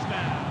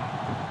 Touchdown.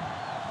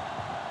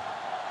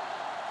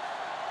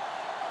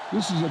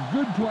 This is a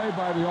good play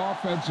by the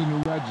offense in the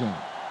red zone.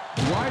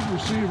 The wide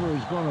receiver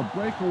is going to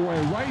break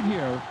away right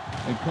here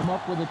and come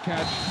up with a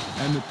catch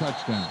and the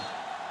touchdown.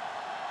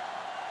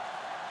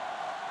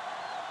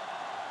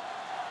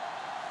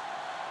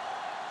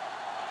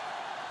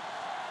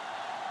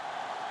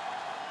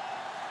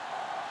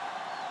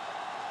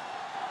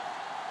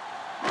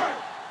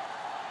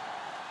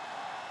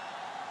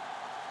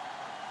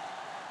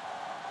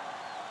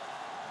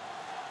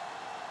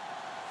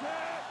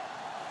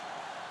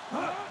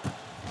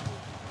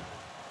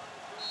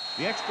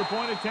 The extra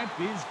point attempt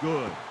is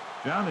good.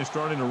 John, they're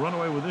starting to run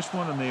away with this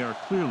one, and they are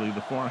clearly the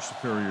far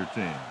superior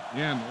team.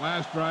 Yeah, and the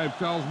last drive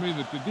tells me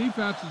that the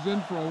defense is in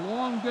for a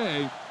long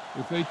day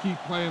if they keep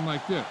playing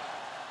like this.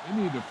 They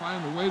need to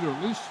find a way to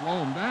at least slow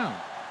them down.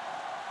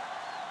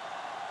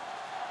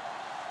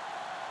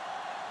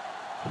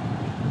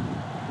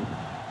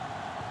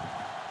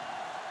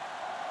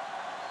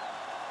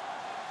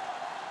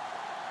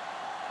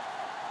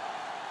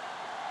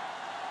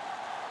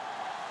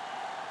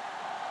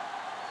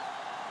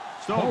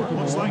 Stover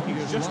looks like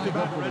he's just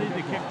about ready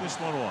to kick this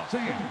one off.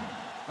 Sam,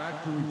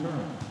 back to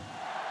return.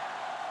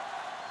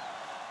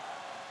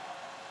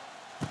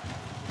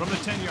 From the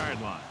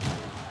 10-yard line.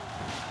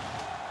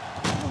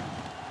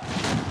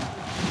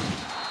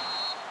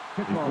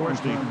 They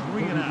forced a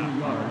 3-and-out on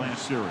the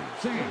last series.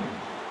 Sam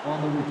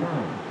on the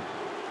return.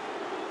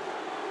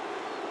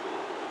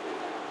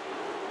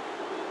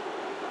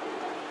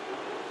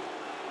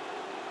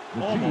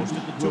 Almost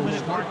at the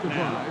 2-minute mark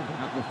now.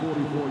 At the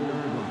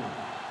 44-yard line.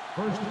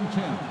 First and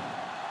 10.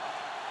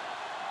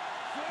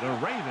 The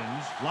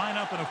Ravens line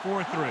up in a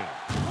 4-3.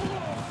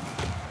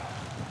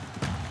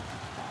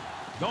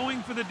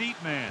 Going for the deep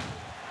man.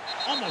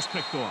 Almost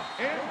picked off.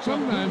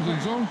 Sometimes in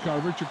zone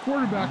coverage, a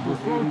quarterback will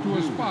throw to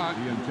a spot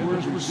where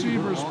his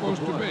receiver is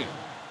supposed to be.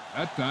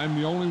 That time,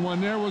 the only one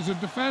there was a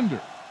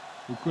defender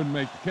who couldn't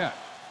make the catch.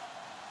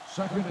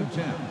 Second and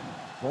 10.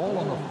 Ball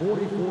on the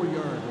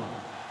 44-yard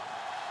line.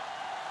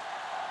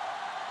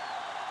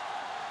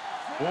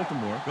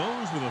 Baltimore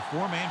goes with a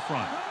four-man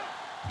front.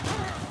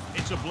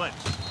 It's a blitz.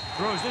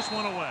 Throws this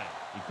one away.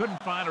 He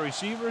couldn't find a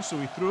receiver, so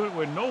he threw it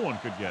where no one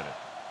could get it.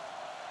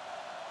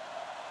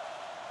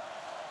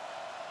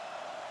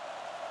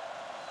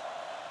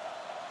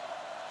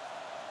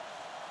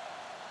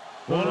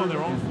 Ball on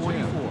their own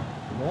 44.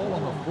 Ball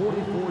on the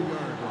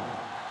 44-yard line.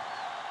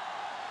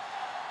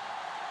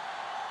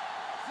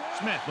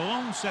 Smith, the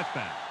lone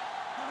setback.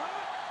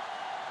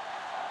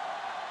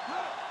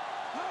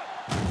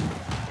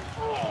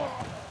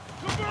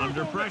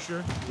 Under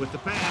pressure with the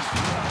pass,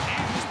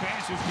 and his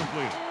pass is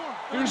complete.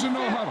 Here's a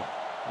no huddle.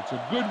 It's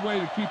a good way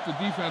to keep the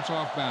defense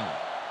off balance.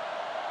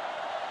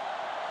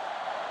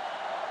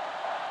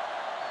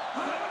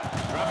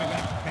 Dropping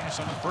back to pass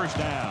on the first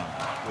down.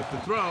 With the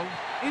throw,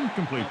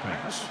 incomplete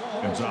pass.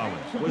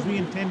 Gonzalez was the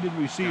intended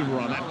receiver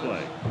on that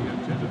play. The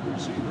intended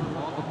receiver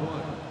on the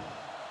play.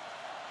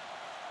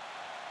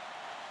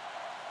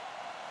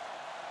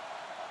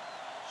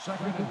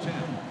 Second and 10.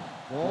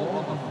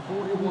 Ball on the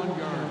 41-yard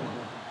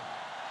line.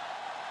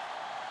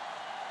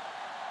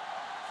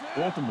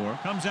 Baltimore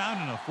comes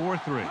out in a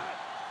 4-3.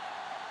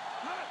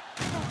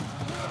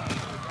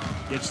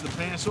 Gets the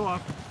pass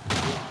off.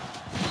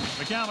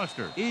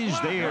 McAllister is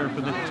there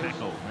for the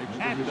tackle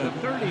at the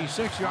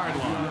 36-yard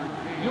line.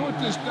 You know what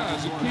this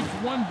does? It keeps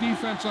one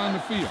defense on the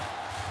field,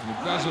 and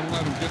it doesn't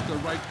let them get the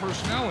right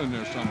personnel in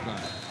there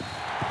sometimes.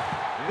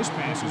 This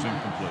pass is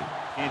incomplete.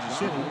 Kansas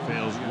City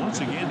fails once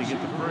again to get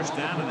the first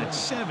down, and that's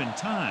 7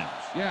 times.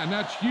 Yeah, and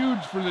that's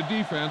huge for the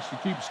defense to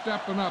keep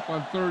stepping up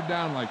on third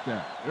down like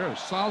that. They're a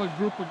solid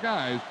group of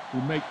guys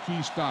who make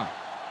key stops.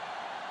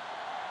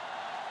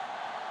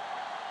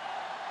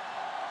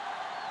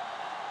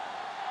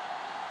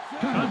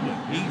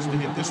 Conlon needs to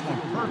hit this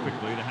one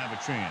perfectly to have a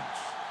chance.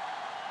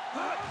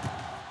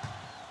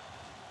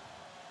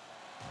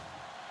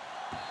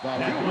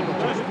 That one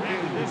doesn't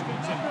make the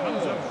distance and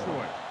comes up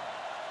short.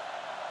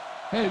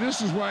 Hey,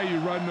 this is why you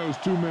run those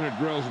 2-minute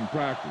drills in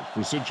practice for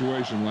a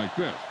situation like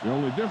this. The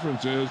only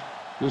difference is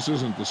this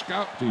isn't the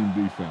scout team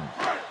defense.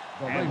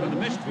 And with the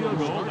missed field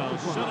goal, they'll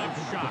set up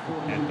shot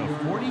at the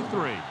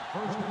 43.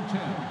 First and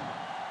 10.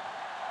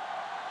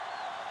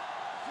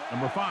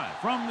 Number 5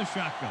 from the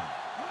shotgun.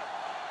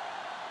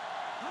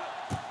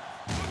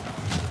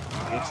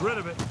 Gets rid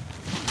of it.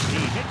 He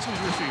hits his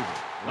receiver.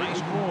 Nice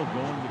ball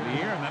going to the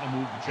air, and that'll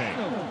move the chain.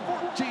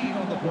 14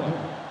 on the play.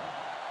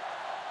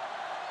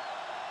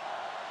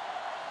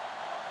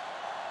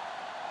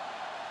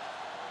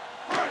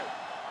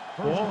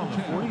 Ball on the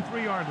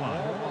 43-yard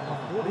line. Ball on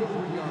the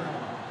 43-yard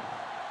line.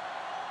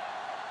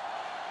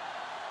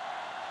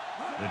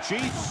 The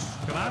Chiefs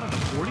come out of the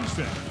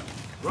 46.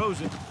 Throws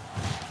it.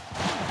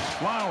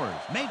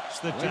 Flowers makes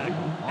the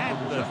tackle at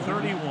the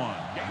 31.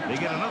 They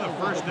get another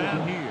first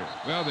down here.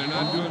 Well, they're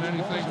not doing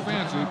anything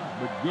fancy,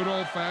 but good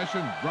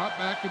old-fashioned drop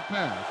back and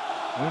pass,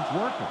 and it's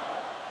working.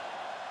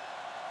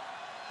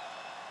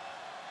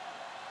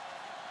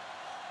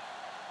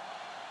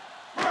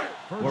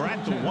 We're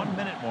at the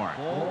 1-minute mark.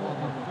 Ball on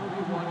the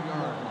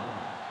 31-yard line.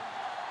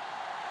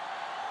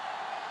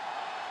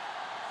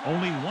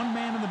 Only one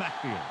man in the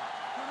backfield.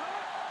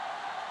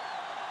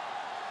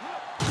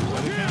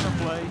 With a counter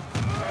play.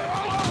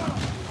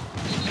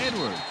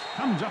 Edwards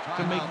comes up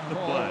to make the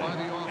play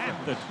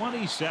at the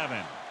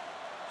 27.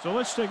 So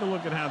let's take a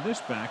look at how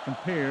this back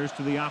compares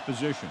to the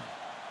opposition.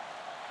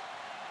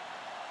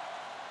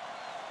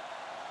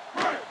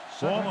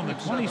 Ball on the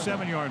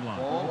 27-yard line.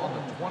 Ball on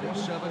the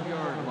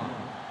 27-yard line.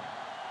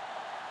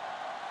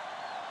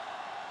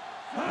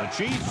 The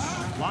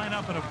Chiefs line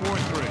up in a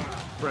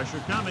 4-3. Pressure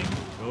coming.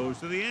 Goes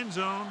to the end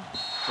zone.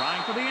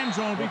 Trying for the end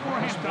zone before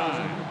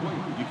halftime.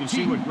 You can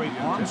see what great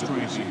arm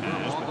strength he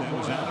has, but that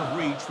was out of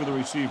reach for the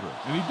receiver.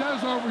 And he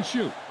does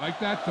overshoot, like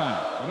that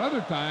time. But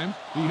other times,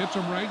 he hits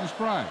them right in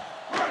stride.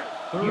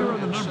 Here are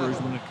the numbers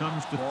when it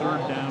comes to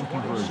third down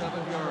conversion.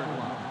 27-yard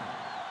line.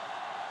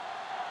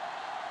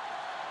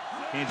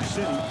 Kansas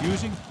City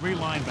using 3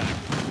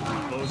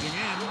 linebackers. Closing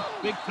in.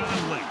 Big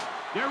time late.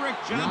 Derek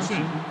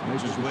Johnson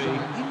makes his way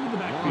into the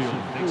backfield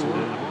and takes it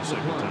down for the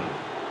second time.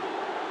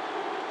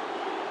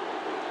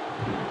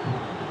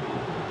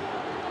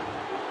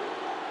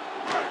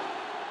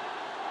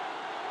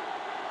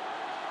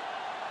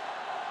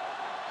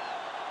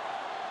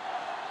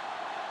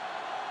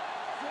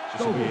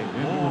 This will be a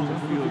long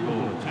field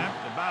goal attempt,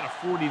 about a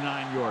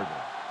 49-yarder.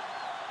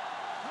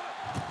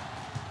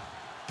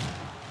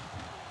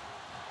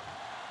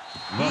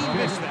 He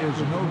missed that. Is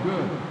no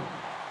good.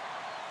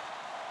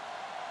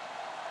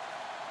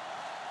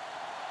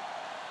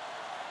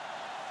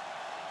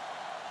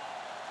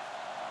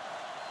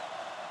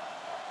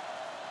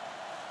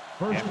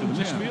 After the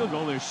missed field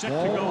goal, they're set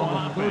to go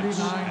on offense.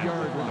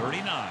 39-yard line.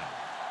 39.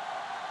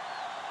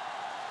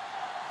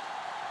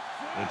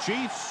 The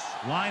Chiefs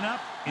line up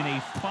in a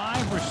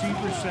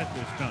 5-receiver set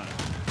this time.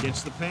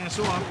 Gets the pass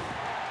off.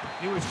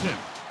 It was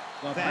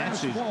tipped.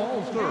 That's his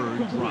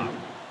third drop.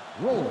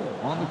 Roll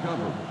on the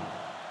cover.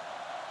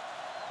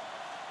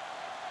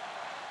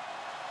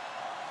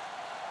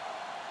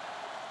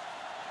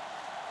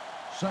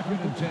 Second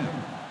and 10.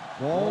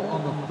 Ball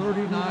on the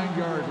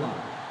 39-yard line.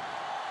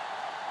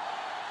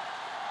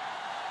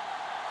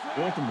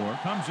 Baltimore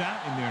comes out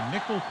in their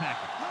nickel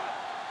package.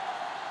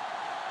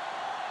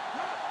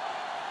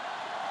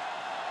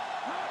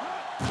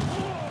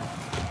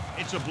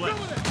 It's a blitz.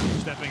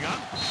 Stepping up,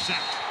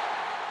 sack.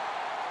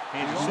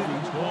 Kansas City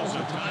calls a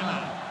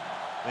timeout.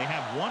 They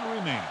have one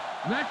remaining.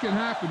 And that can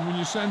happen when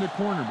you send a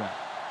cornerback,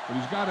 but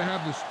he's got to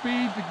have the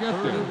speed to get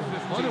there.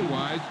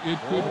 Otherwise, it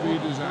could be a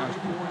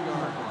disaster.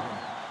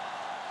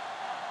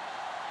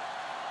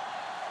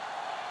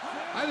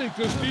 I think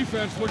this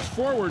defense looks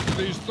forward to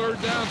these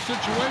third down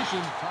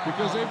situations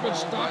because they've been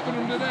stopping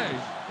them today.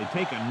 They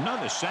take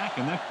another sack,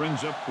 and that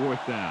brings up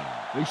fourth down.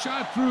 They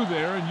shot through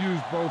there and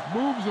used both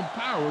moves and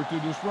power to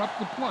disrupt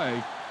the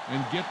play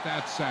and get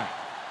that sack.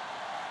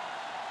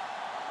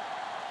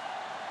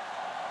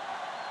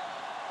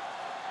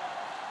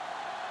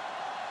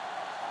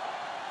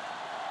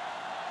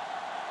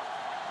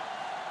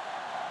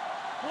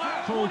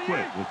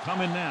 Colquitt will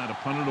come in now to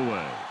punt it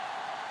away.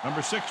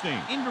 Number 16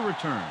 into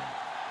return.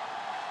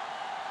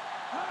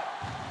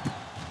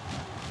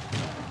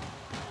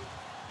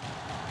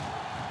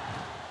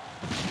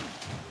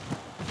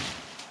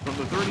 From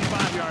the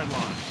 35-yard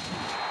line.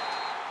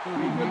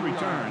 Good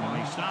return,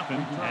 and they stop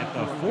him at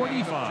the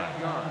 45.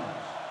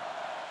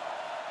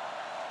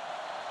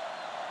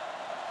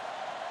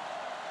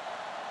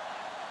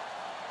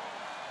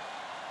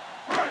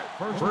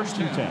 First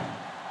and 10.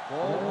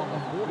 Ball on the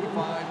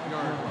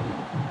 45-yard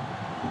line.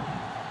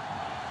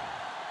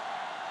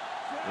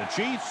 The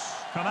Chiefs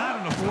come out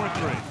in a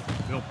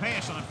 4-3. They'll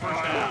pass on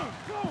first down.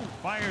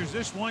 Fires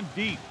this one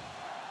deep.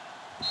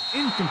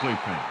 Incomplete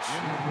pass.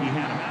 He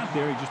had him out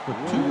there. He just put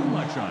too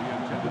much on it.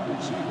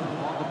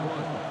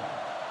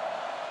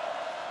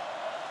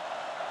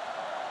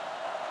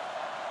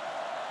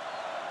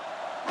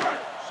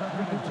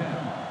 Second and 10.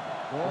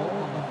 Ball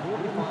on the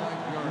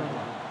 45-yard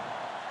line.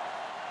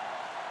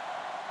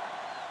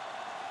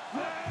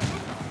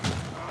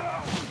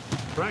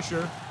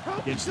 Pressure.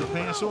 Gets the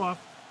pass off.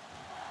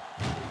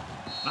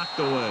 Knocked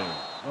away.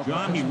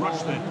 John, he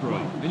rushed that throw.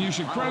 And you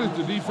should credit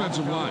the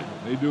defensive line.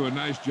 They do a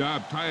nice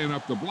job tying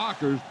up the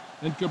blockers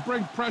and can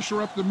bring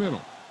pressure up the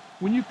middle.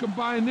 When you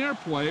combine their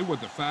play with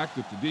the fact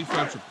that the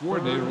defensive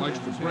coordinator likes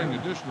to bring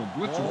additional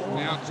blitzers from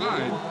the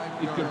outside,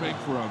 it can make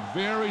for a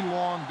very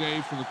long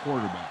day for the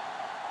quarterback.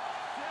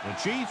 The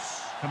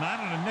Chiefs come out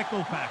in a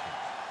nickel package.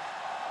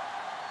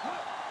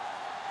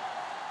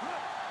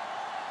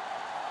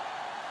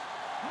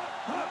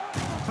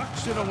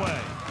 Tucks it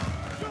away.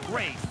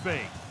 Great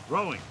fake.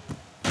 Throwing.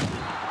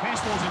 Pass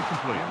ball's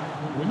incomplete.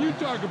 When you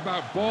talk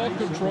about ball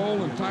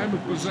control and time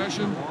of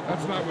possession,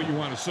 that's not what you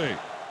want to see.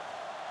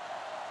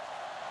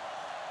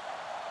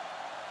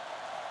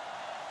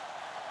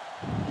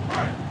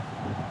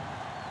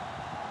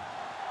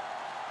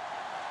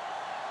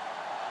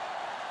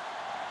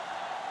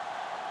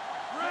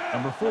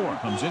 Number 4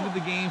 comes into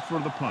the game for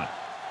the punt.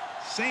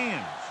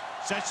 Sands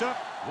sets up,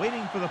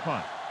 waiting for the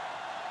punt.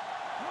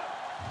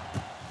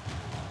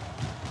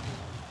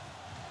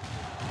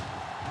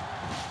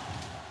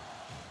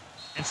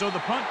 And so the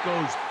punt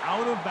goes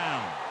out of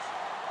bounds.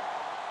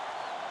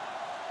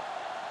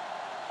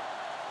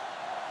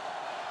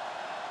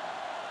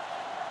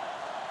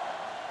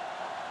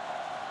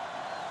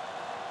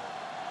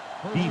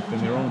 Deep in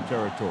their own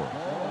territory.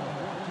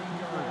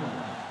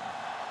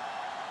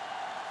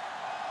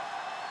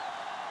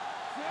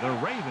 The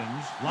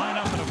Ravens line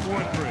up in a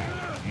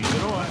 4-3. He's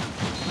it on.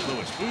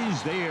 Lewis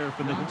is there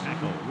for the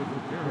tackle.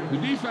 The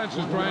defense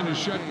is trying to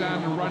shut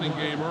down the running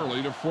game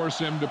early to force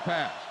him to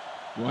pass.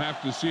 We'll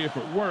have to see if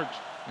it works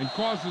and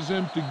causes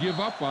him to give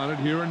up on it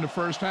here in the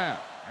first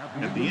half.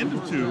 At the end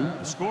of 2,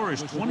 the score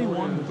is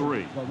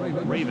 21-3.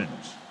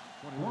 Ravens.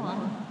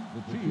 21,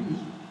 the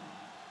Chiefs,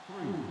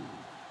 3.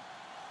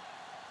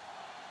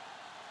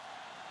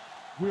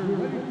 We're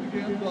ready to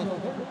begin the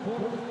third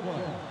quarter of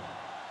play.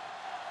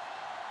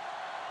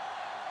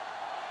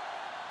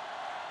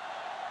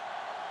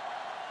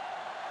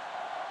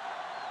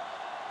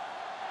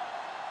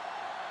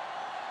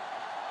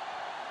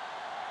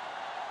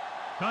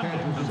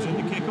 Condon comes in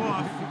to kick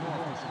off.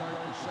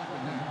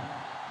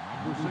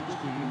 Number 16,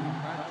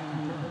 Patrick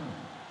Turner.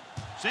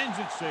 Sends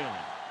it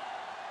sailing.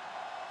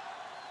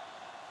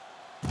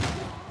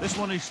 This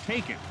one is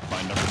taken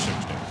by number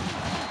 16.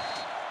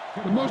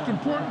 The most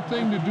important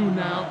thing to do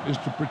now is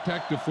to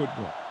protect the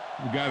football.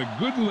 You got a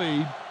good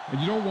lead,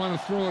 and you don't want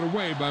to throw it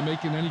away by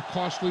making any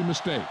costly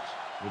mistakes.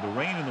 With the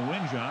rain and the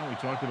wind, John, we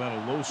talked about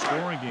a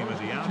low-scoring game at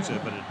the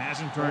outset, but it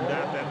hasn't turned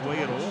out that way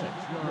at all.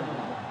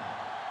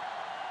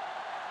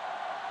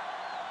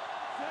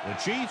 The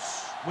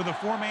Chiefs with a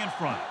 4-man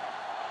front.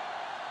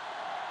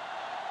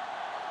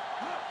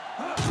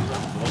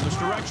 Ball this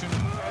direction.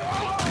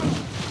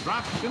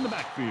 Dropped in the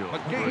backfield.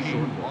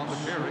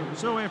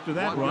 So after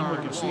that run, we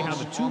can see how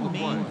the two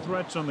main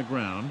threats on the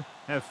ground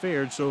have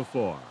fared so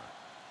far.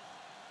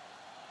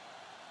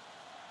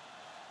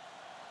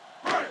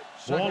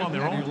 Ball on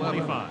their own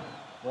 25.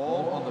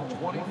 Ball on the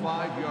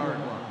 25-yard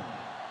line.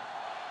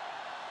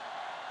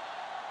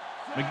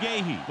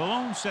 McGahee, the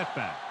lone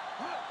setback.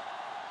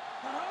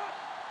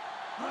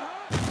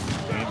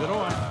 Hand it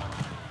off.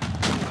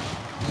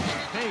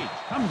 Page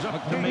comes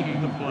up to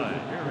making the play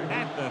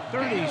at the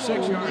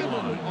 36-yard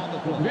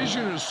line.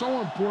 Vision is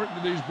so important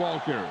to these ball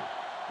carriers.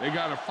 They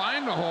got to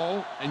find the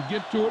hole and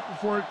get to it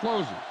before it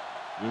closes.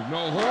 There's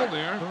no hole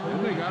there,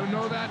 and they got to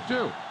know that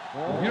too.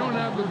 If you don't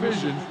have the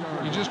vision,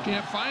 you just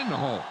can't find the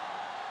hole.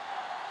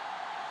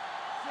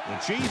 The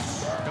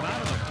Chiefs come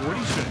out of the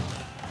 46.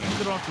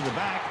 Hands it off to the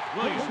back.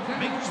 Williams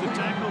makes the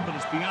tackle, but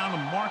it's beyond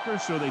the marker,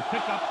 so they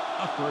pick up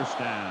a first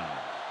down.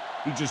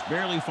 He just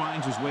barely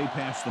finds his way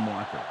past the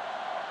marker.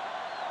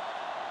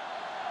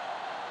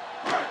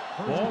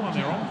 Ball on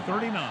their own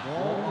 39.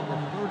 Ball on the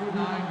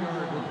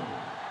 39-yard line.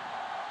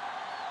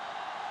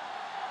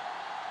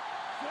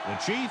 The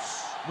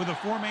Chiefs with a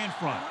four-man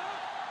front.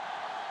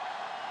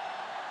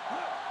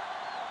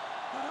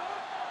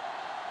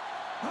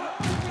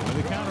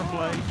 With the counter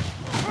play.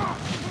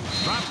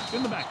 Dropped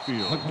in the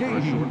backfield.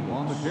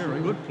 On the carry.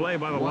 Good play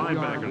by the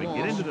linebacker to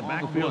get into the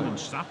backfield and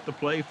stop the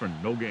play for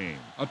no gain.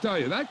 I'll tell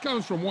you, that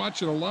comes from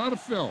watching a lot of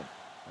film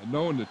and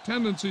knowing the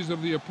tendencies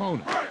of the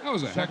opponent. That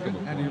was a heck of a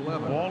and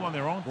 11. Ball on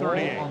their own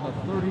 38. Ball on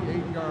the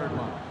 38-yard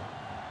line.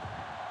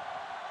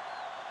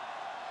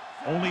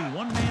 Only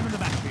one man in the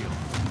backfield.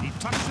 He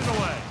tucks it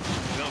away.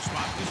 They'll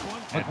spot this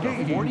one at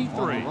the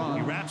 43.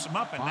 He wraps him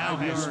up and now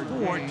has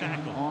 4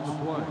 tackles. On the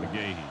play.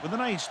 McGahee with a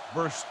nice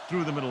burst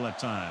through the middle that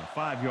time.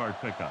 5-yard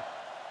pickup.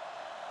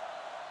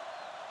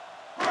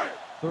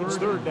 It's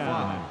third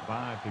down and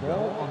 5 to go.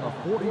 Ball on the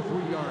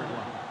 43-yard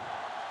line.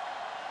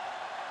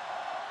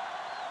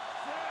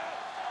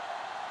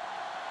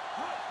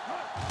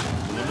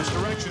 In this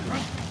direction.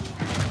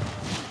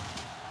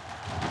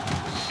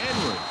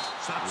 Edwards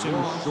stops him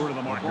short of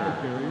the marker.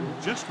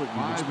 Just what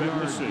you'd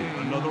expect to see.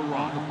 Another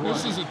run.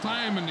 This is a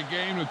time in the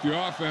game that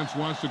the offense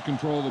wants to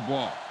control the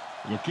ball.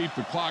 It'll keep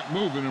the clock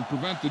moving and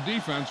prevent the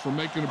defense from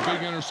making a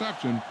big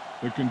interception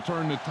that can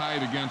turn the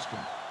tide against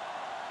them.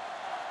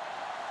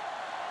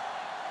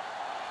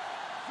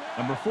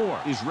 Number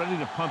 4 is ready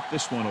to punt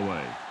this one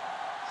away.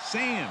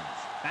 Sands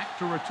back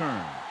to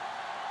return.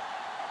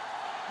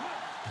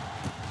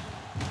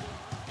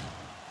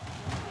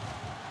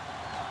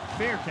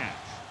 Fair catch.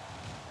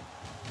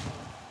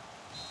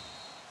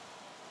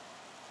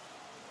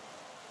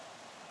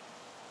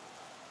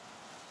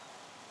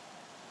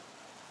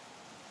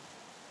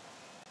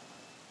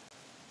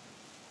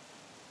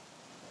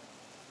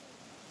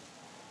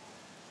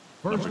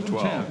 First Number and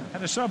 12 10.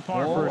 had a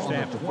subpar first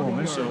half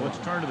performance, so let's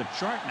turn to the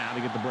chart now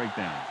to get the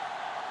breakdown.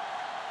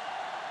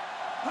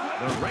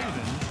 The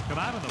Ravens come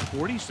out of the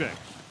 46.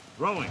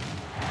 Throwing.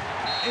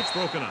 It's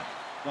broken up.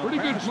 Pretty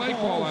good play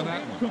call on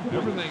that one.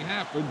 Everything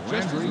happened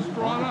just as it's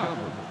drawn up.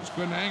 Just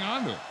couldn't hang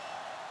on to it.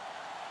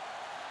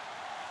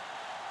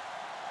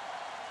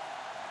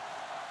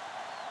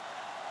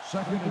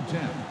 Second and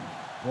 10.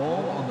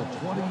 Ball on the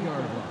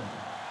 20-yard line.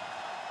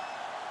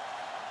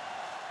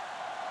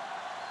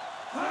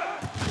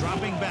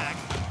 Dropping back.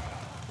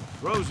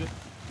 Throws it.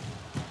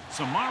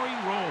 Samari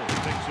Roll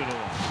picks it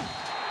off.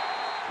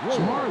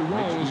 Samari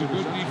Roll is a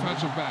good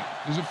defensive back.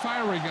 He's a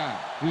fiery guy.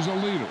 He's a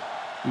leader.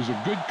 He's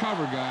a good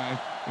cover guy,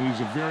 and he's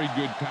a very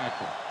good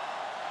tackler.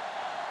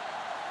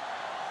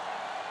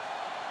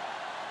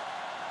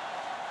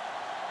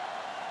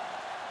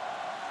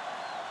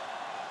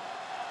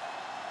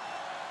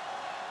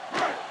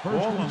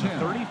 Ball on the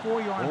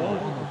 34-yard Ball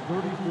line. on the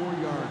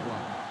 34-yard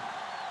line.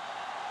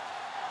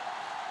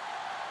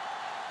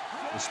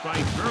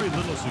 Despite very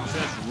little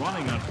success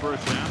running on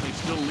first down, they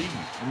still lead.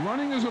 And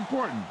running is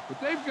important, but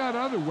they've got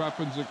other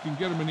weapons that can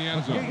get them in the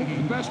end zone.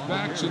 The best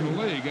backs in the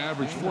league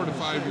average 4 to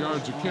 5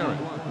 yards a carry.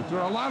 But there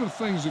are a lot of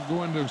things that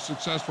go into a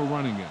successful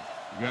running game.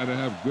 You got to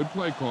have good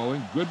play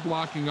calling, good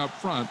blocking up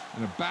front,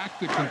 and a back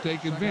that can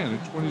take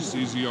advantage when he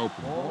sees the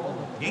open.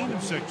 Gain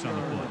of 6 on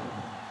the play.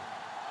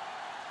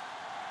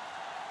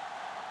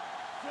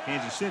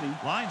 Kansas City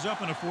lines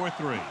up in a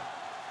 4-3.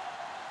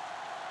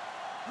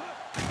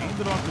 Hands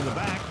it off to the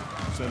back.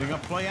 Setting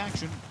up play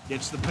action.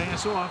 Gets the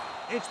pass off.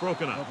 It's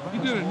broken up. He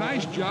did a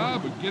nice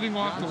job of getting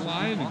off the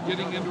line and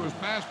getting into his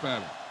pass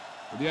pattern.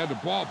 But he had the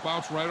ball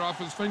bounce right off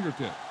his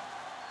fingertip.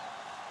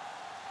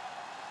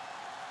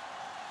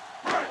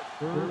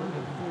 Third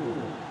and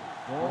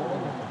 4. Ball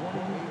on the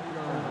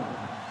 28-yard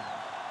line.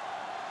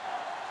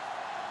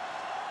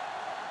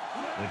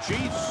 The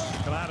Chiefs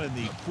come out in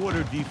the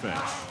quarter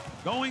defense.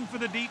 Going for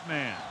the deep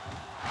man.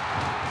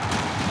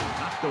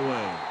 Knocked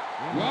away.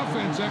 The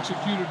offense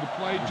executed the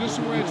play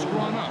just the way it's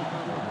drawn up.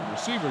 The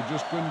receiver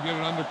just couldn't get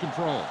it under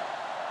control.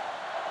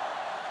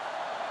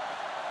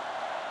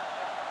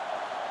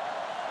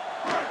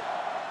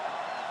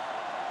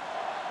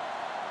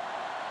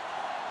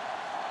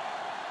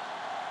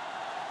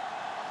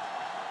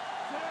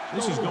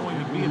 This is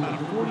going to be about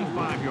a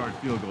 45-yard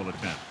field goal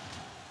attempt.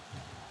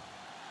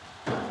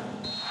 No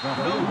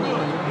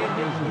good. It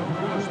is no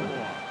cross ball.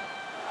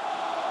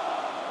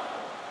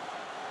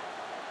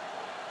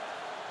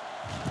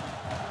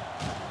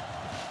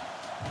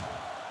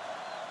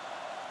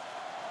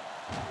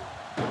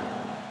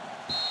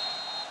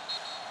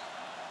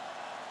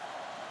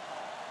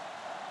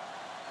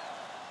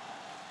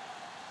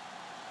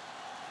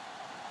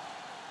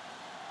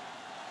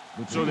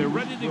 So they're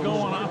ready to go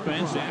on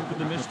offense after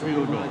the missed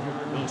field goal.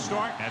 They'll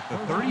start at the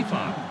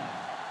 35.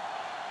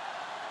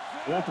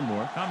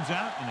 Baltimore comes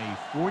out in a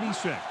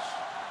 46.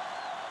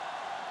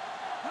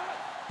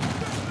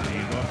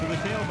 Hand off to the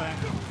tailback.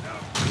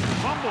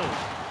 Fumble.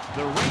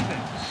 The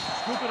Ravens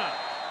scoop it up.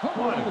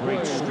 What a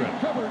great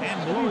strip.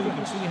 And below you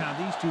can see how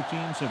these two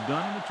teams have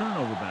done in the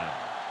turnover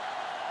battle.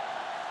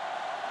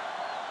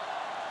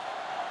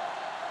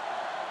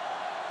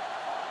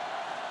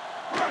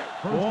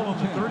 Ball on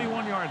the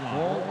 31-yard line.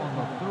 Ball on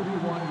the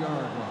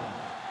 31-yard line.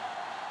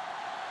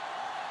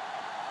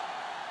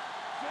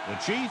 The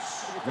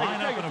Chiefs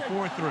line up in a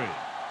 4-3.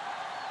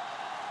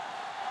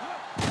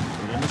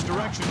 Little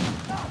misdirection.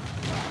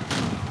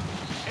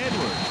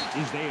 Edwards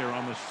is there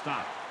on the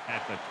stop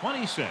at the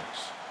 26.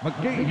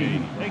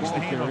 McGahee takes the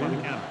handoff on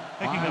the counter,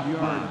 picking up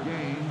 5.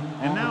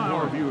 And now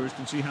our viewers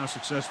can see how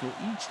successful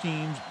each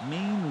team's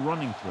main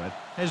running threat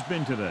has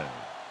been today.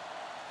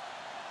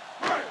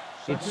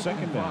 It's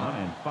second down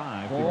and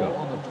 5 to go. Ball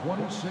on the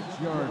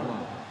 26-yard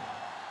line.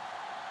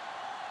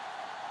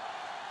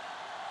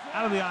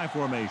 Out of the I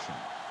formation.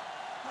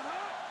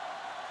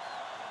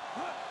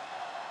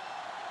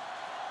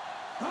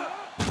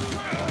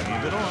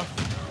 Hand it off.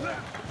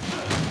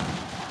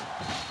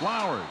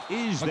 Flowers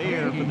is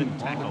there for the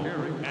tackle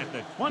at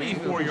the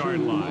 24-yard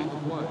line.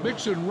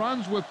 Mixon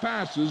runs with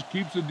passes,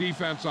 keeps the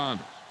defense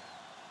honest.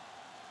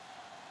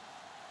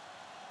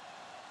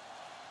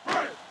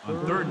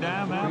 On third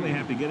down now, they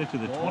have to get it to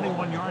the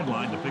 21-yard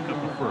line to pick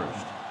up the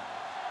first.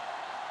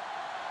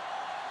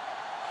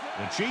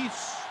 The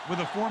Chiefs with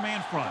a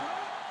 4-man front.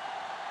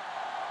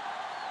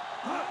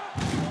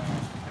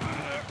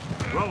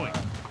 Throwing.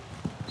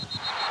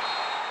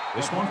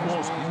 This one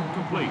falls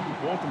incomplete.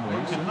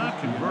 Baltimore cannot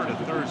convert a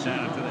third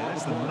down today.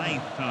 That's the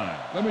 9th time.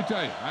 Let me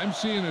tell you, I'm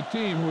seeing a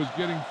team who is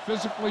getting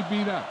physically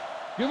beat up.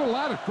 Give a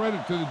lot of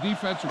credit to the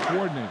defensive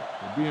coordinator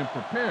for being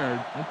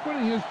prepared and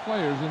putting his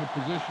players in a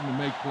position to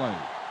make plays.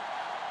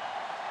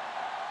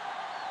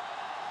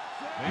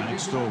 Mike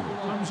Stover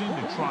comes in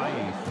to try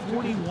a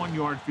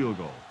 41-yard field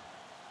goal.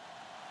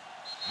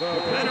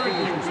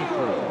 Veteran kicks it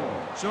through.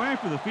 So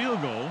after the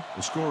field goal,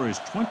 the score is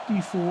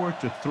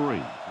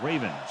 24-3.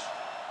 Ravens.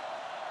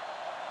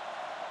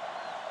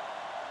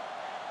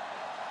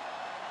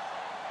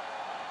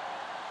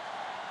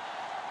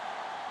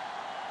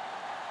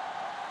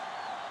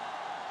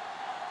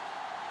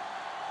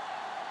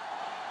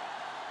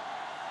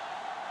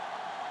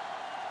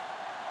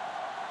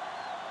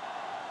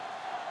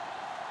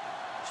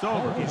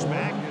 Stover is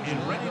back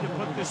and ready to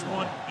put this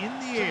one in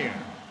the air.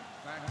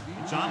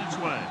 It's on its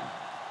way.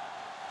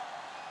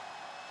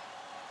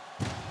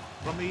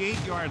 From the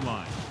 8-yard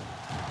line.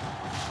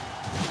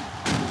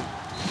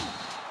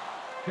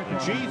 The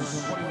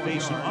Chiefs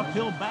face an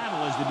uphill battle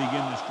as they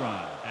begin this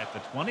drive at the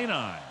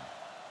 29.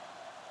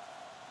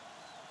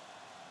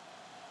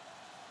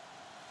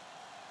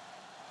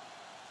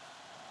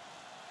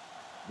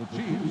 The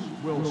Chiefs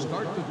will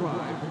start the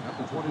drive at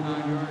the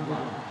 29-yard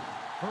line.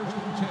 First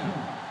and 10.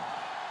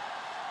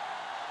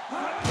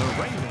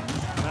 The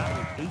Ravens now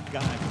with 8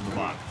 guys in the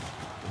box.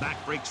 The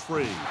back breaks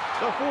free.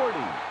 The 40.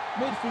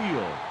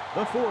 Midfield.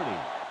 The 40.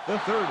 The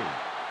 30.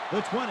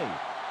 The 20.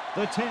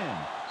 The 10.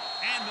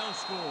 And they'll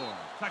score.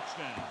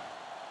 Touchdown.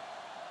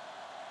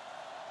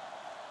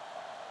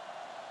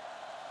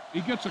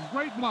 He gets a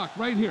great block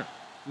right here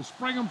to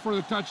spring him for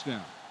the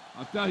touchdown.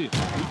 I'll tell you,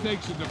 he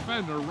takes the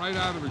defender right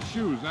out of his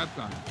shoes that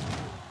time.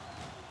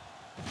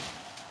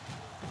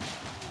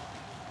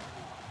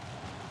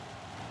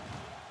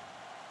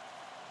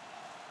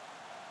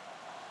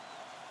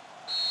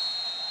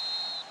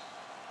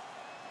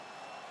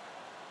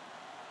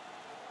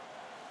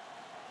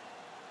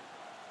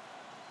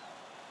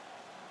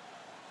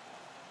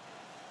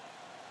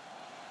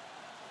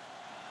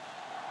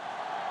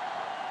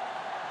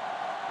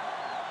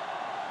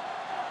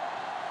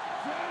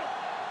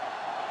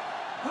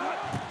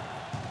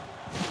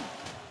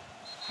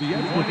 The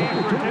extra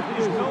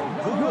is no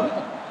good.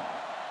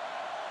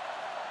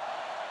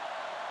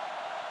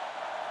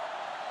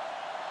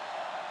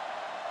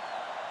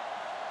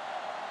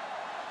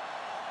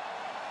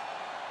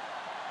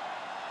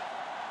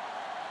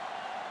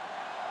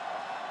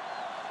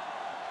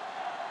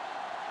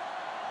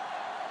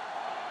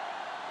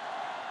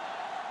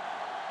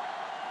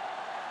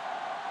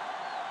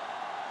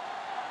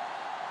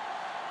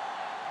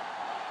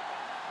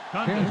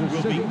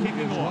 Kansas City will be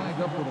kicking off.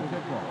 Lined up for the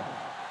kickoff.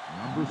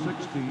 Number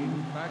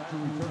 16, back to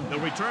return. They'll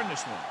return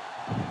this one.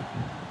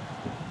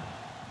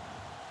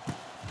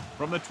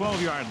 From the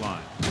 12-yard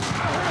line.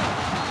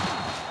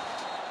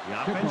 The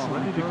offense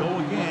ready to go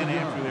again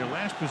after their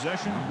last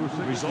possession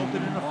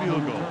resulted in a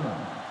field goal.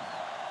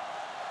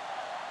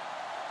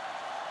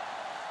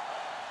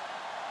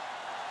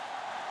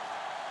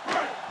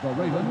 The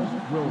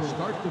Ravens will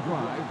start the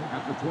drive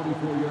at the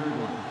 24-yard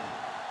line.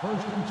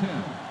 First and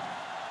 10.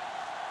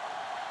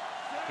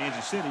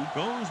 Kansas City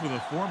goes with a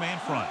 4-man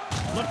front.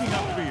 Looking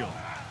upfield.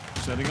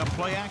 Setting up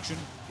play action.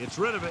 Gets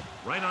rid of it.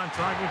 Right on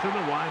target to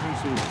the wide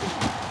receiver.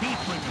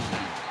 Keith brings him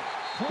down.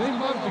 They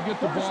love to get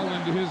the ball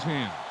into his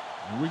hands.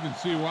 And we can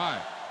see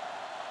why.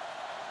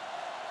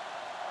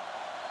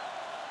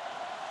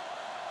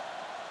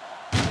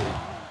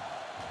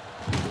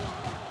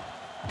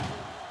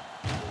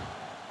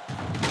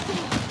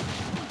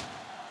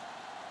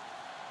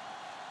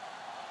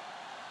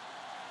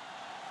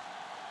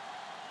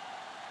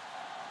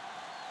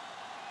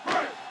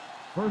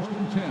 First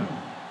and 10.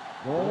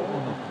 Ball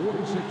on the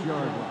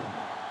 46-yard line.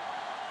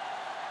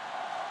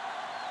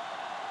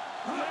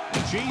 The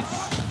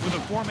Chiefs with a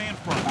four-man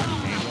front.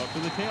 Hand off to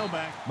the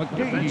tailback.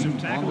 Defensive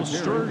tackle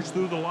surged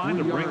through the line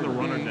to bring the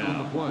runner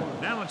down.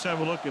 Now let's have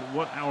a look at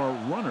what our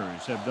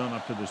runners have done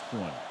up to this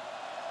point.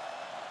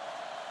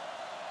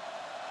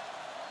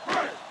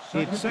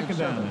 It's second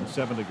down and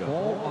 7 to go.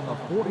 Ball on the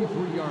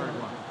 43-yard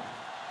line.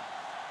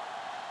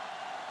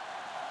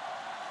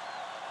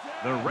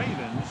 The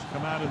Ravens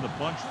come out in the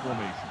bunch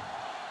formation.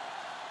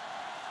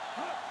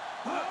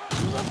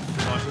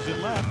 Tosses it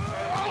left.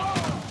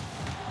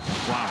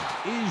 Wow,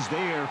 is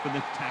there for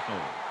the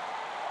tackle.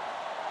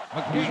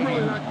 He's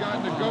really not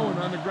gotten it going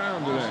on the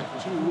ground today.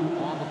 2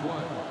 on the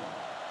play.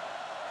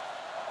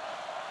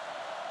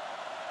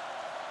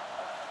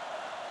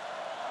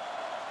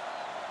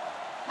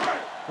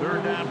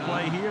 Third down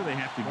play here. They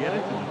have to get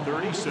it to the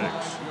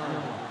 36.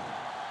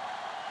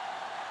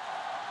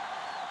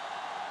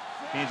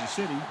 Kansas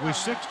City with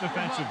 6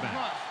 defensive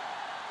backs.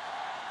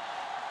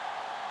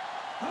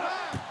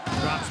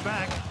 Drops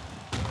back.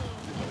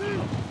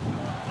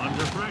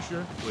 Under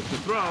pressure with the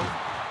throw.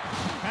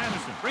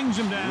 Patterson brings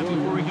him down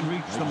before he can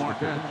reach the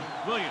marker.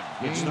 Williams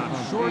gets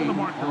stopped short of the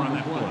marker on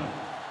that play.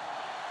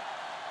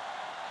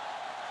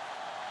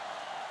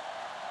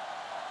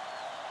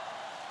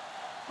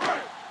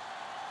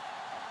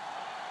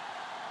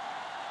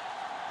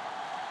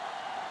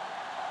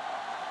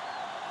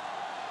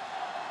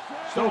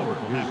 Stover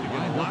will have to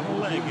get a lot of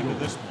leg into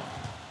this one.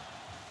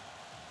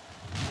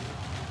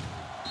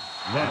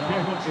 That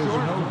kick is no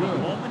The good.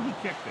 moment he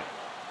kicked it.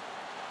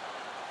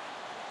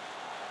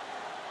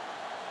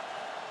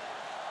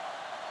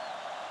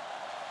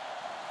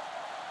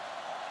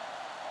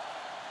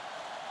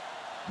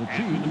 The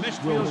After the Chiefs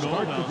missed will field goal,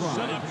 start the they'll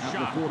set drive up at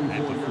shop the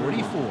at the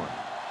 44.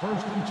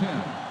 First and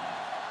 10.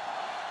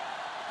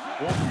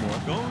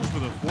 Baltimore goes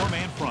with a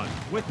four-man front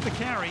with the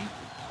carry.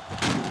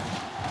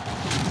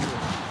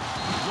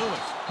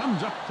 Lewis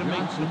comes up to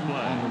make the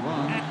play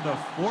at the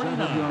 49.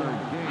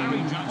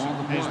 Larry Johnson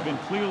has been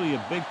clearly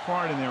a big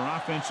part in their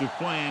offensive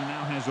plan,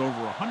 now has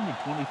over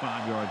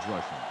 125 yards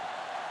rushing.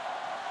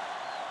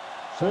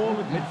 Ball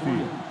at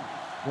midfield.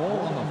 Ball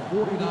on the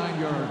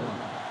 49-yard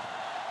line.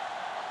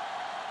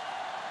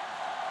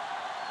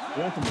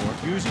 Baltimore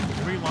using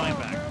 3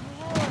 linebackers.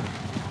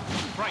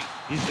 Wright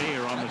is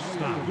there on the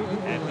stop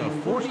at the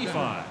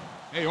 45.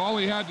 Hey, all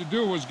he had to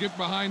do was get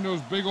behind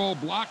those big old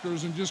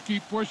blockers and just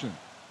keep pushing.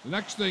 The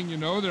next thing you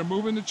know, they're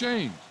moving the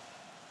chains.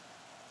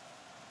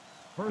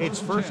 It's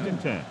first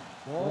and 10.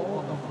 Ball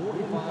on the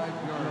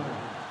 45-yard line.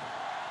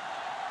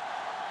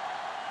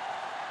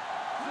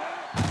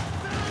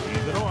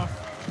 Hand it off.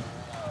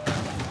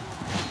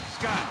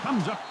 Scott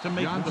comes up to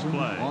make the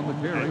play on the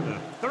carry. at the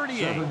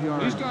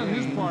 38. He's done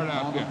his part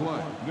out on the there.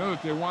 play. You know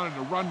that they wanted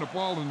to run the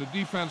ball and the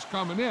defense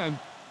coming in,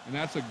 and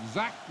that's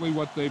exactly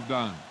what they've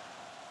done.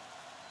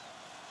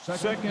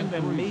 Second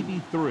and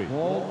maybe 3.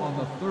 Ball on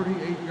the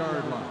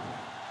 38-yard line.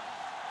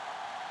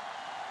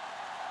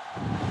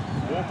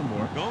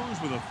 Baltimore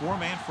goes with a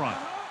four-man front.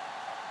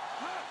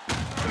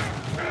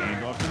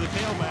 Hand off to the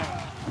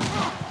tailback.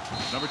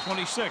 Number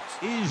 26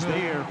 is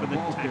there for the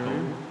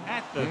tackle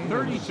at the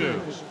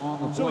 32.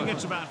 So he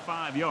gets about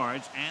 5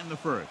 yards and the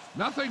first.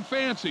 Nothing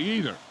fancy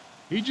either.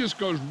 He just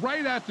goes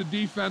right at the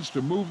defense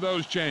to move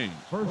those chains.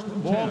 First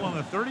and 10. Ball on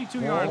the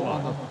 32-yard Ball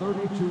line. on the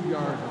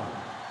 32-yard line.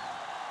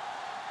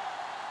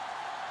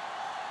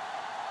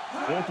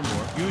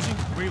 Baltimore using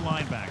 3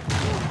 linebackers. Give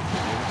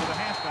it to the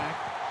halfback.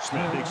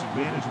 Smith takes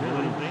advantage of a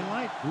little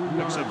daylight.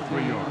 Picks up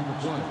 3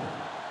 yards.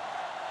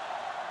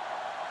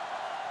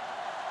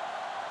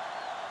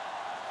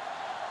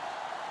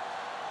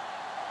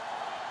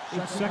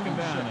 It's second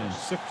down and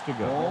 6 to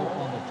go. Ball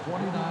on the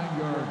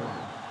 29-yard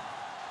line.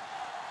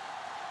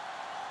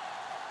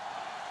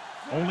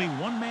 Only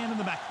one man in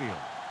the backfield.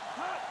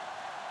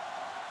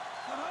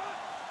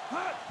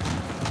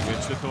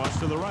 Gets the toss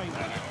to the right.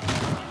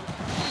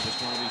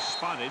 This one will be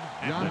spotted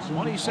at the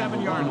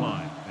 27-yard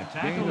line. The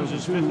tackle is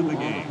his 5th of the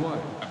game.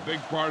 A big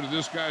part of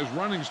this guy's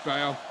running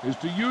style is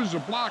to use the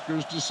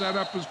blockers to set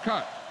up his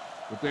cut.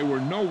 But they were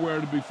nowhere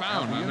to be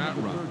found on that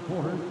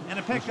run. And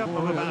a pickup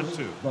of about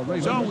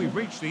 2. So we've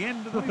reached the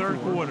end of the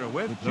third quarter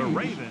with the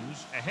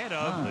Ravens ahead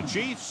of the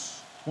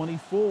Chiefs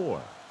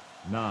 24-9.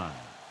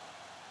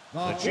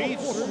 The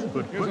Chiefs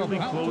could quickly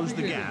close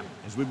the gap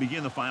as we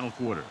begin the final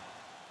quarter.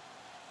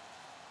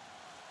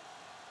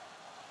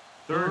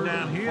 Third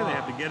down here, they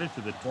have to get it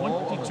to the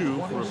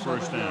 22 for a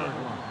first down.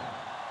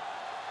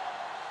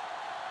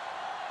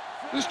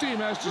 This team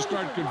has to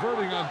start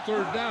converting on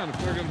third down if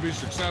they're going to be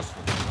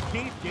successful.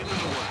 Can't get it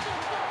away.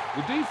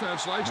 The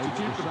defense likes to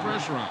keep the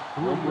pressure on.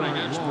 They'll bring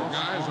extra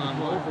guys on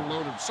the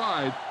overloaded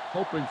side,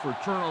 hoping for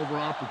turnover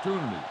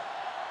opportunities.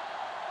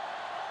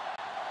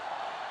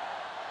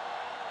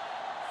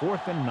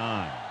 4th and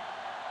 9.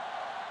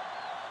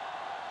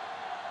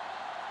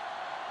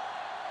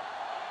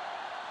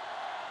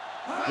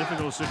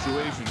 Difficult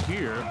situation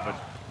here, but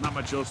not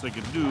much else they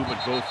can do but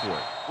go for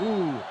it.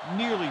 Ooh,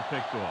 nearly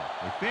picked off.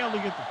 They failed to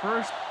get the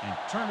first and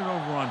turn it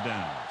over on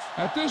downs.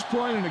 At this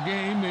point in the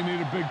game, they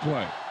need a big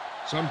play.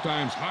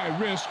 Sometimes high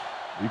risk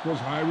equals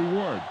high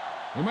reward.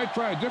 They might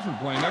try a different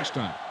play next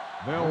time.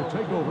 They'll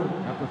take over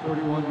at the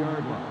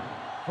 31-yard line.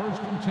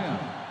 1st and 10.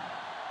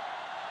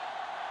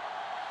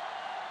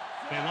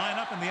 They line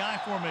up in the I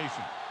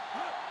formation.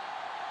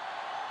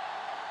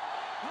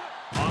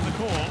 On the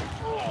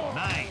call.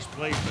 Nice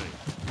play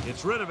fake.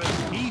 Gets rid of it.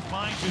 He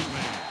finds his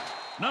man.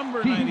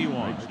 Number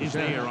 91 is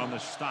there on the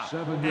stop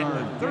at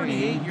the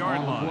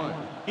 38-yard line.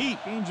 He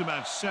gains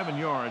about 7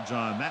 yards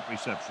on that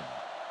reception.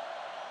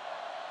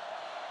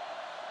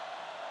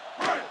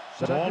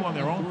 Ball on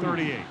their own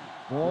 38.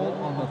 Ball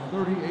on the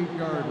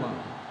 38-yard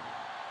line.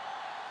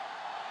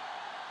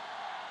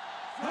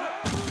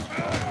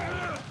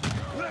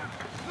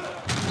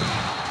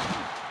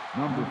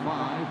 Number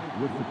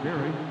 5 with the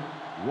carry.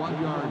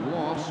 1-yard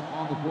loss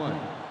on the play.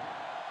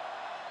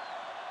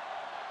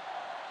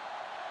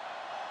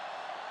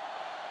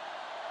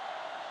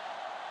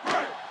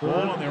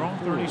 Ball on their own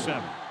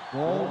 37.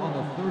 Ball on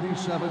the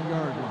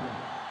 37-yard line.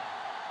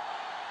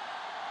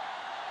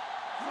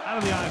 Out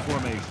of the I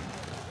formation.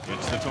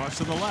 Gets the toss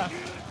to the left.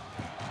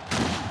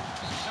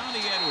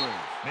 Johnny Edwards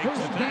makes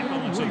the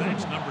tackle, and so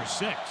that's number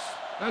 6.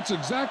 That's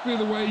exactly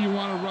the way you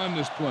want to run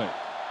this play.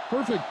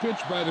 Perfect pitch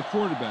by the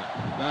quarterback.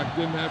 The back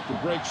didn't have to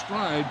break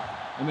stride,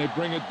 and they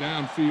bring it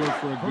downfield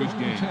for a good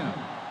gain. 10.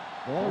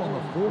 Ball on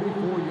the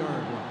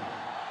 44-yard line.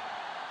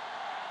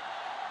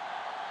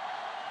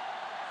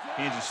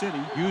 Kansas City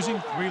using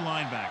 3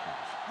 linebackers.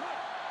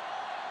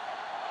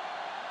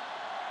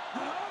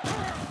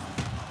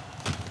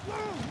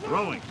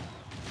 Throwing.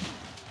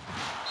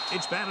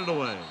 It's batted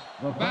away.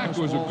 The back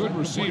was a good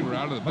receiver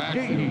out of the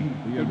backfield.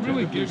 It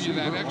really gives you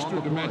that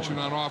extra dimension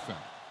on offense.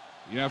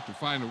 You have to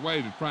find a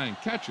way to try and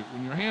catch it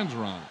when your hands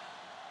are on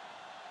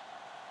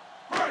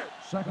it.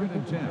 2nd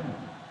and 10.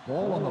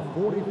 Ball on the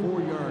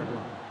 44-yard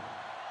line.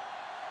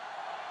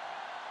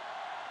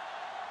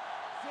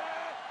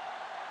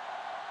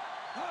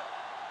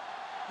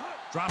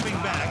 Dropping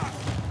back.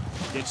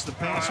 Gets the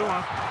pass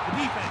off. The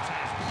defense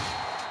has it.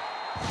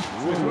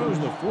 He throws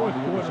the 4th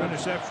quarter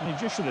interception. He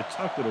just should have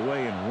tucked it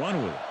away and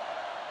run with it.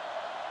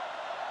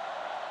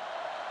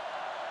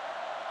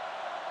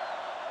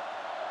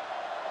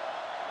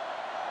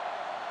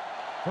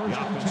 The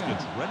offense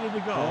gets ready to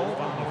go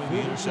following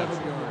the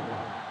interception.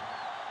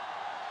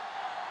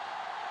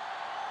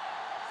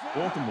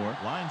 Baltimore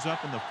lines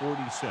up in the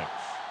 46.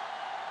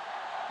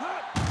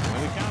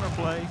 With a counter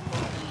play.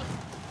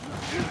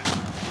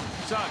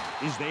 Sugg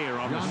is there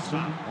on the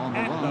stop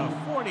at the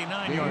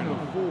 49-yard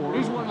line.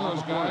 He's one of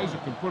those guys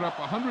that can put up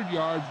 100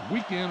 yards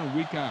week in and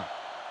week out.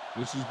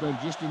 This has been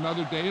just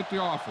another day at the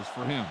office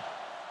for him.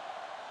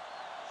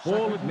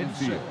 Ball at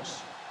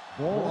midfield.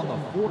 Ball on the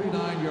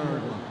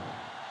 49-yard line.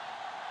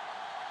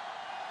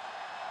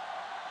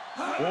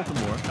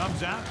 Baltimore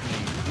comes out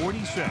in the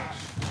 46.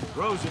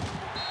 Throws it.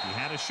 He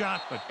had a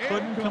shot, but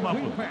couldn't come up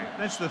with it.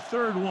 That's the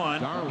 3rd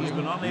one he's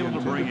been unable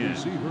to bring in.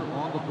 Receiver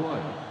on the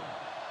play.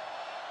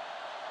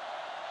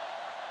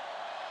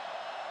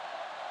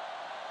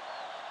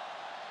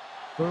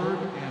 Third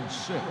and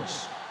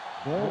 6.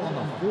 Ball on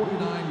the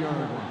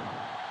 49-yard line.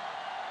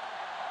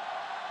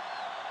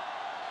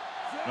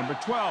 Number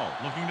 12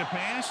 looking to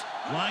pass.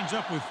 Lines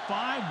up with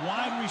 5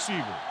 wide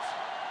receivers.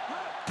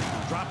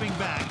 Dropping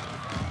back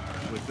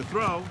with the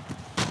throw.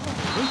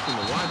 Loose to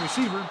the wide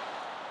receiver.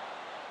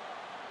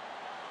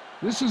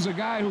 This is a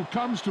guy who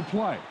comes to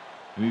play,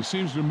 and he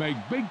seems to make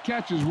big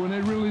catches when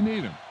they really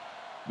need him.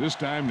 This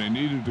time they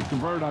needed to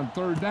convert on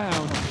 3rd down,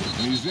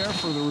 and he's there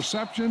for the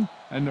reception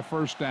and the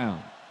 1st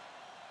down.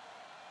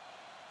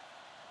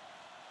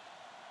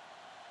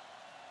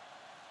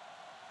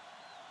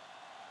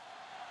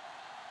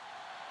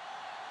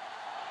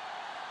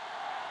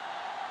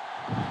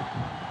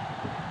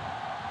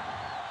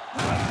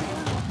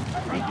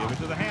 Give it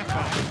to the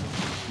halfback.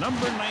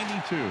 Number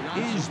 92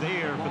 is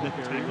there for the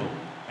tackle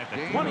at the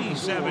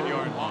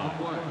 27-yard line.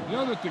 You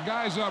know that the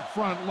guys up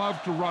front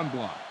love to run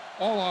block.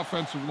 All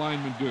offensive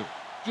linemen do.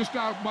 Just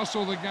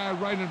out-muscle the guy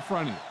right in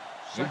front of you.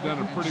 They've done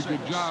a pretty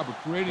good job of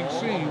creating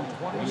seams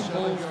and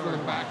holes for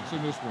the backs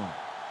in this one.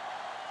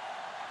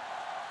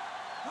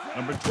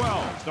 Number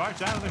 12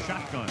 starts out of the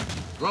shotgun.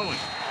 Throwing.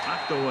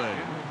 Knocked away.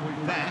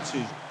 That's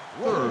his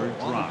 3rd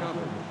drop.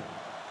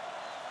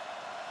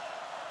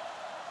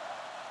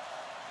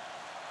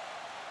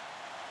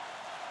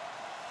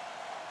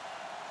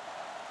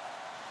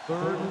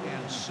 Third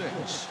and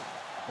 6.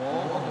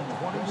 Ball on the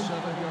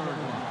 27-yard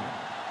line.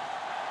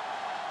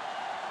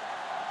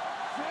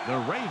 The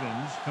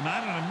Ravens come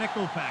out in a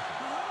nickel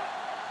package.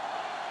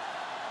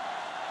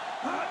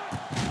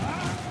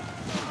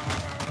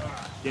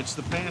 Gets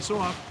the pass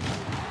off.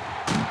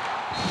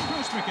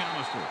 Chris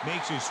McAllister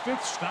makes his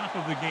 5th stop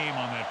of the game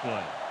on that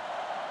play.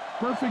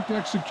 Perfect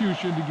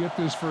execution to get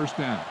this 1st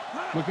down.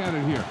 Look at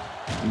it here.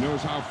 He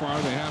knows how far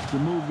they have to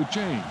move the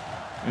chain,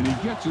 and he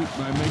gets it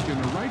by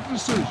making the right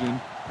decision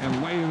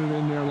and laying it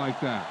in there like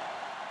that.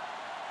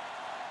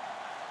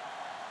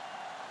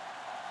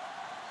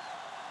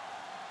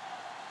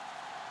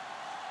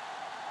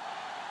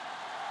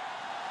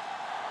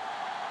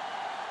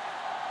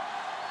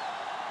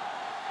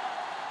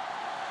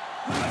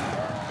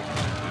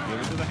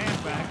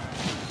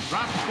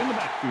 In the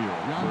backfield.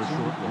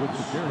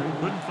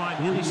 Couldn't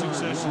find any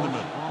success in the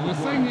middle. And the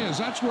thing is,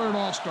 that's where it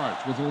all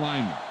starts, with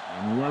alignment.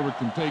 And whoever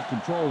can take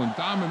control and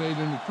dominate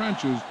in the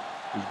trenches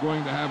is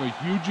going to have a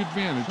huge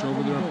advantage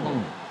over their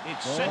opponent.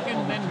 It's second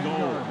and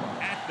goal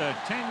at the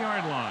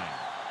 10-yard line.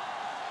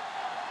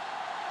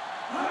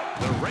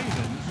 The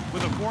Ravens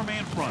with a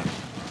 4-man front.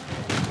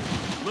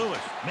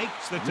 Lewis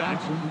makes the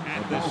tackle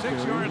at the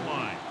 6-yard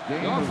line.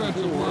 The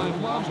offensive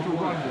line loves to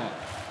run block,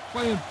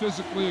 playing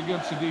physically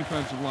against the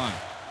defensive line.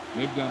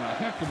 They've done a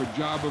heck of a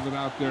job of it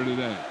out there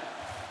today.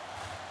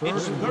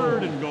 It's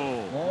third and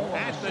goal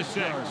at the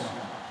 6.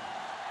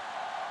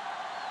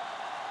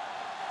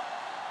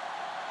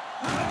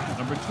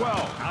 Number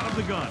 12 out of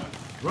the gun.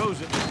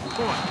 Throws it.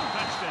 Point.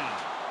 Touchdown.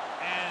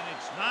 And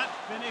it's not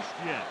finished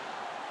yet.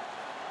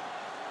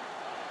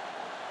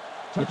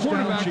 The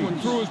quarterback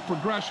went through his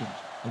progressions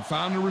and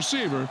found a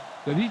receiver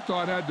that he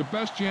thought had the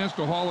best chance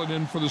to haul it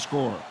in for the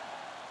score.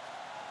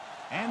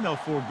 And they'll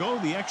forego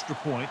the extra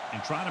point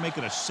and try to make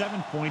it a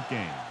 7-point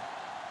game.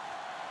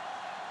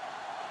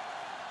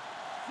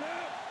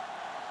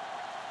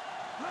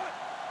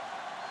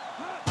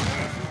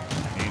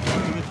 Hands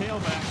off to the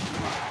tailback.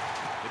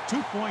 The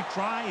 2-point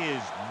try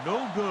is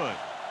no good.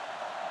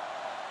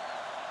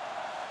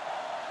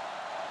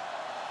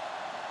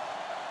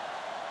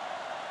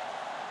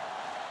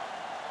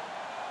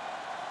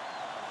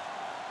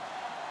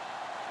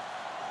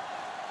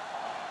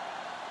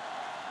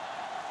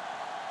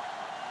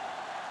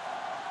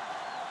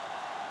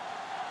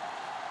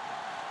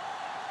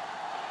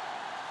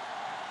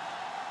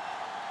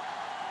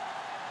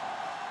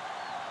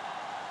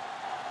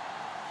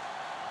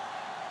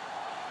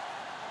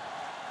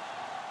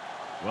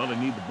 Well, they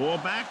need the ball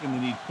back, and they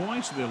need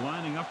points, so they're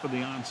lining up for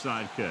the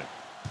onside kick.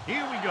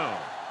 Here we go.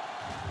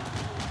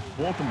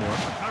 Baltimore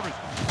recovers.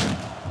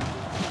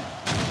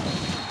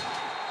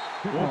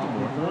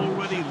 Baltimore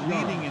already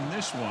leading in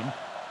this one,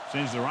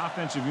 sends their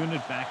offensive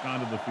unit back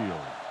onto the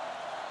field.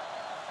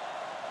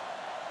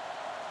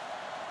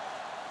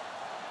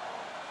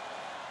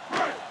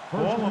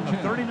 Ball on the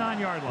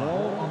 39-yard line.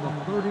 Ball on the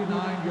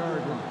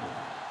 39-yard line.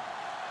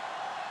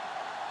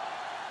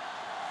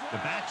 The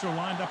backs are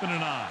lined up in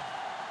an I.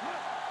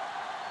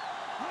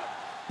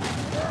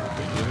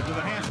 Give it to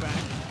the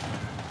halfback.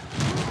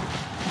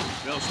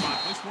 They'll spot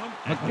this one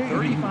at the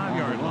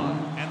 35-yard line,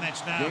 and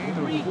that's now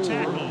 3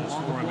 tackles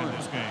for him in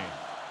this game.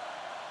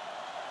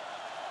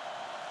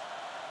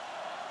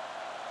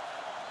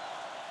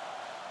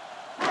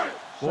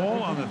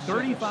 Ball on the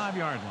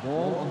 35-yard line.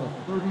 Ball on the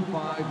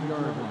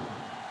 35-yard line.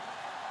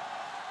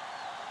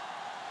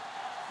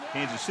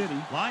 Kansas City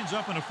lines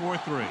up in a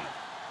 4-3.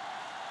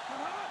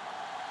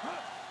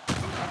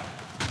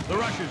 The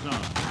rush is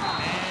on.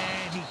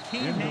 And he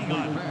can't hang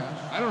on.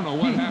 I don't know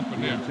what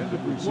happened there. The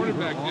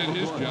quarterback did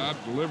his job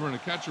delivering a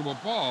catchable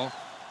ball.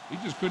 He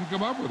just couldn't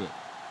come up with it.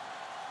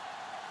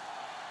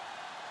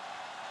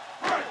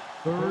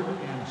 3rd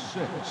and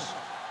 6.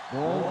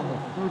 Ball on the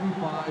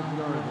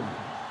 35-yard line.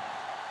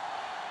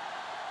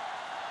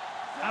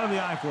 Out of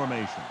the I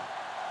formation.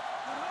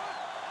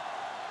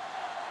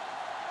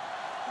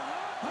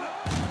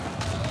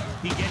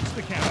 He gets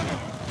the count.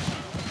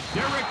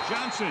 Derek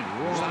Johnson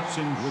stops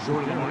him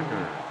short of the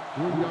marker.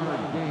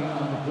 3-yard gain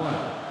on the play.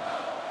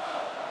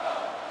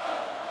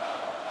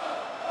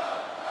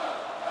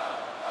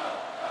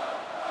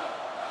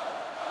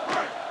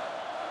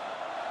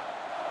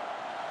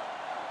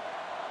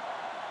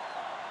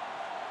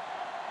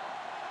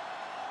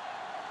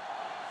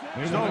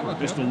 So,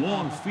 just a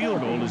long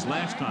field goal his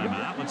last time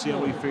out. Let's see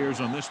how he fares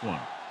on this one.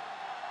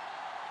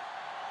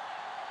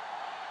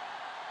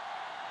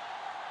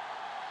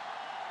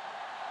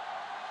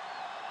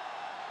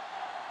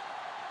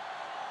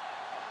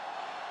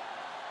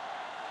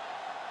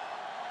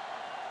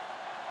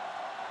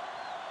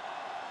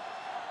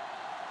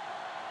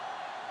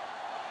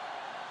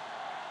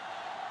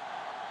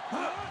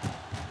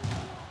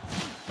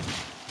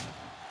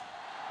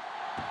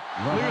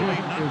 Clearly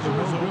not the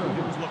result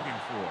he was looking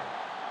for.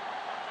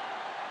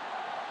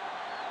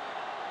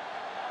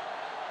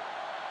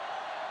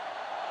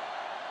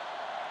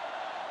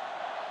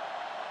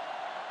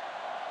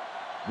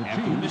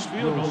 After this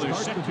field goal, they're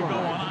set to go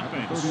on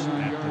offense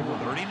after the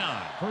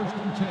 39. 1st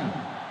and 10.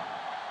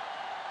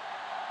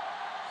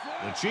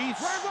 The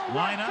Chiefs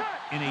line up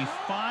in a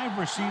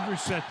 5-receiver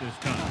set this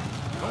time.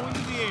 Going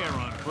to the air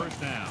on 1st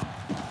down.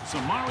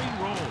 Samari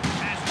rolls,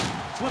 passes,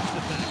 flips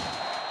the thing.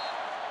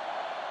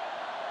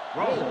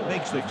 Roll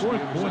makes the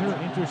 4th quarter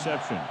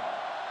interception.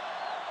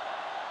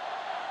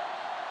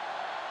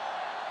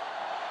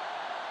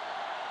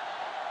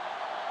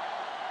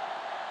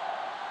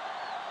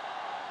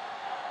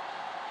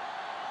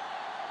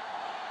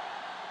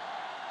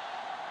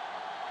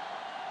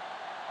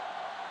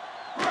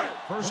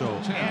 So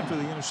after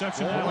the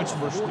interception, now it's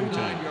first and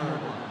 10.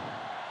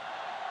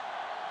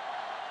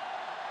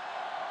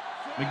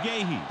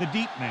 McGahee, the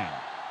deep man.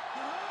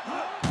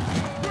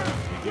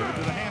 They give it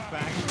to the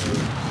halfback.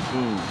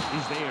 Boom.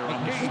 He's there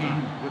on the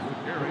stop with the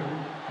carry.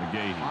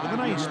 McGahee with a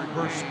nice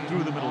burst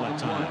through the middle that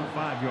time.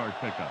 5-yard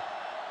pickup.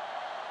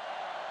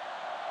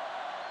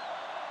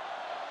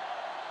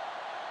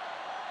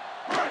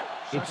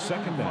 It's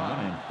second down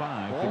and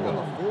 5 to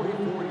go.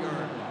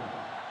 44-yard line.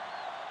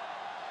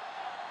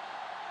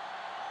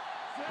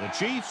 The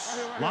Chiefs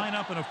line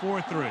up in a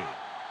 4-3.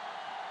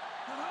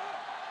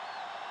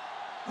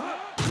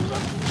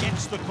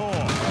 Gets the call.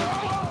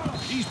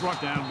 He's brought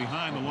down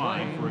behind the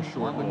line for a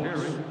short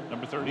loss.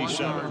 Number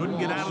 37 couldn't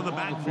get out of the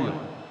backfield.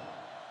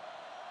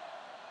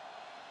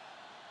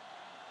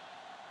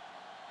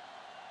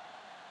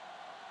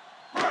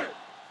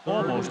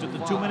 Almost at the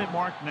 2-minute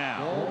mark now.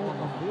 Ball on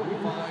the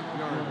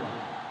 45-yard line.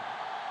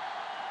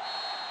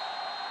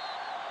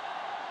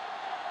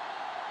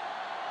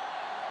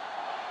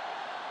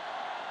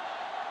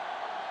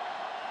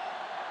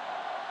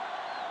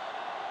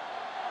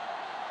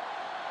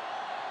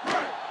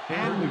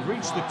 And we've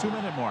reached the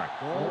 2-minute mark.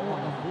 Ball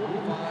on the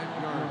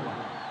 45-yard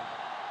line.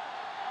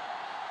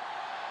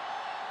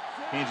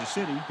 Kansas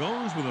City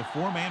goes with a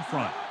 4-man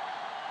front.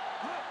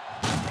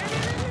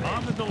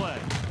 On the delay.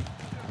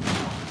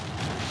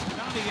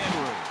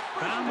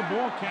 Found the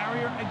ball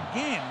carrier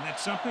again.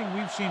 That's something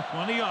we've seen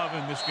plenty of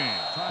in this game.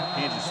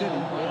 Kansas City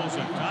calls a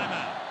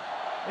timeout.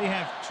 They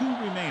have 2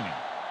 remaining.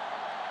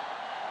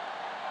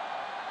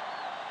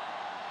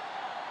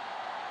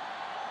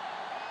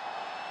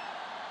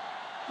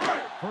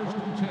 First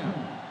and 10.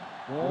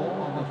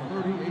 Ball on the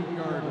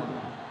 38-yard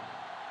line.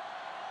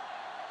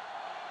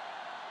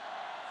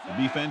 The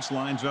defense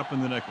lines up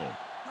in the nickel.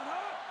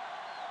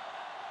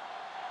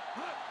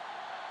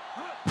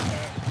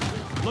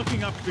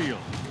 Looking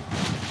upfield.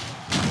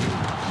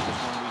 This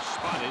one was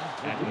spotted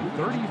at the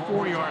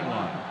 34-yard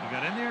line. He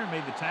got in there and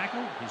made the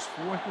tackle, his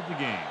 4th of the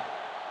game.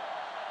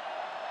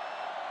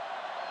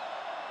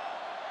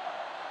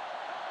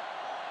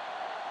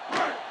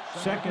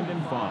 Second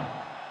and 5.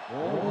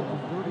 Ball on the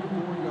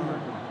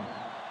 34-yard line.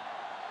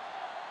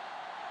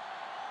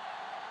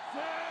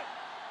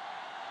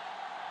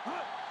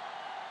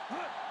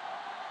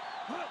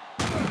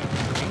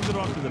 Hands it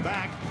off to the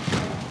back.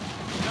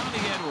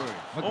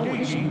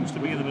 Always seems to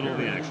be in the middle of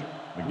the action.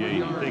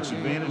 McGahee takes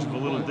advantage of a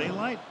little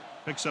daylight,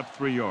 picks up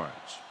 3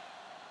 yards.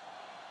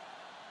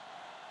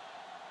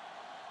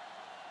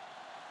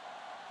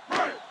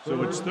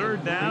 So it's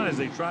third down as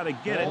they try to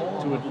get it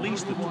to at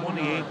least the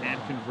 28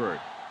 and convert.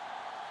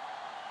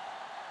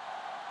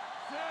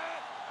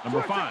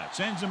 Number 5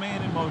 sends a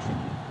man in motion.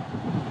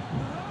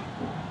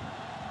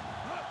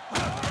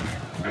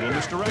 Little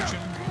misdirection.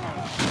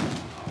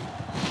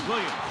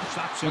 Williams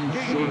stops him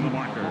short of the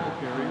marker.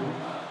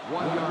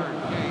 1-yard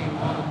gain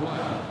on the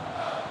play.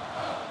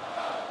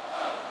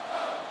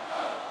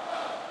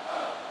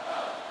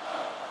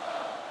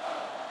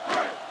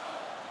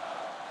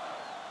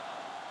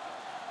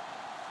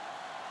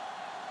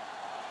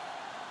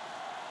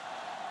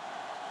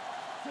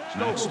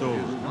 Matt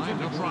Stover trying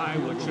to try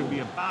what should be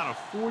about a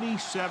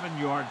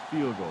 47-yard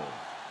field goal.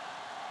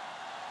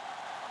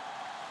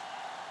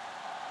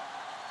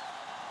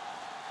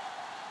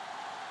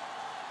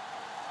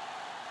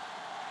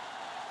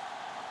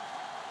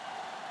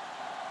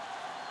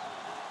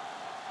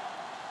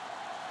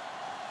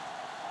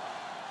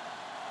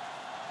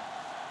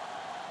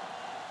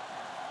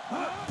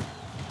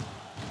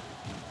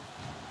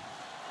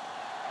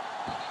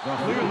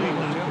 Clearly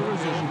not the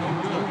position he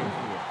was looking for.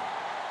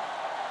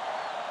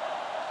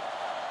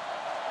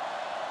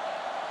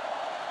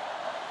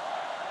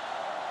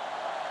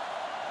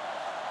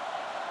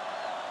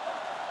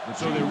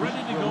 So they're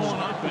ready to go on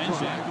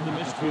offense after the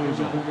missed field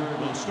goal.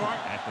 They'll start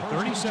at the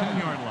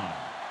 37-yard line.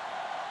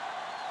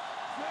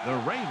 The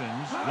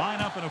Ravens line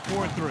up in a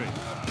 4-3.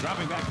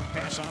 Dropping back to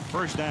pass on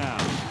first down.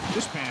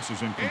 This pass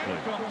is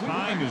incomplete.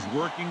 Time is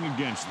working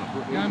against them.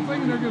 Yeah, I'm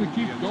thinking they're going to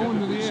keep going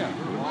to the air. It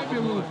might be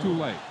a little too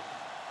late.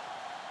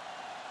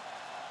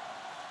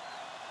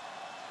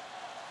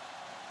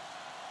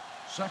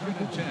 Second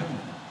and 10.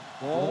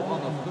 Ball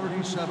on the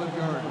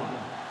 37-yard line.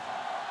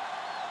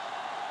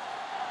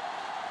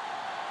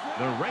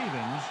 The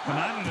Ravens come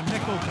out in a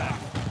nickel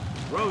tackle.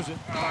 Throws it,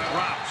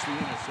 drops the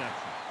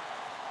interception.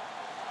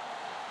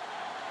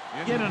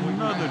 Get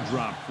another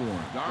drop for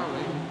him.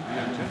 Darling, the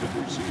intended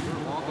receiver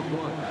on the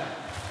play.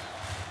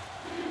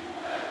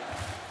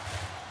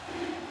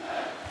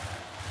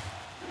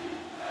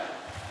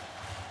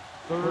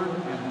 Third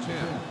and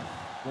 10.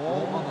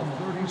 Ball on the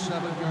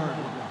 37-yard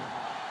line.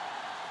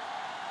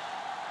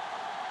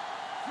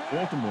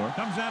 Baltimore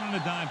comes out in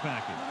a dime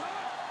package.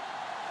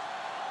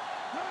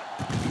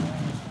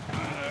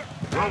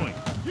 Throwing.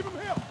 Give him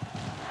help.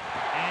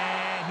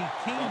 And he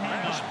can't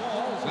hang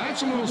on.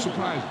 That's a little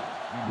surprising.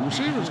 The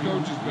receivers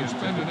coach has been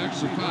spending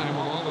extra time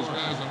with all those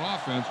guys on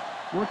offense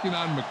working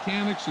on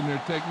mechanics and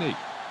their technique.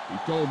 He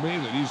told me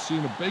that he's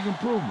seen a big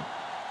improvement.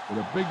 With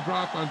a big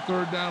drop on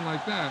third down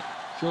like that,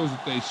 Shows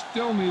that they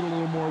still need a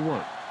little more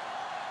work.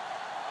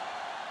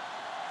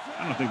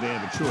 I don't think they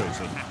have a choice.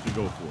 They have to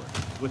go for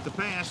it. With the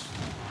pass,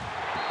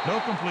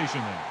 no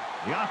completion there.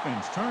 The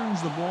offense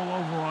turns the ball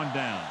over on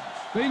downs.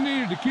 They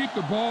needed to keep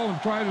the ball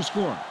and try to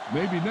score.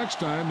 Maybe next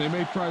time they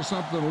may try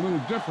something a little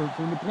different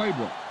from the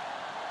playbook.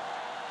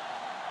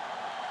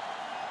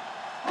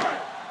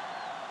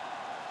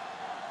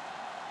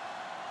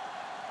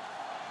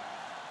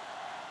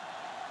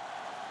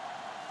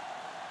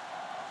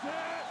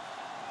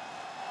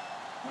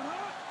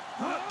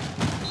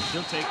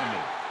 He'll take a knee.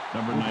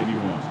 Number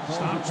 91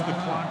 stops the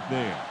clock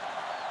there.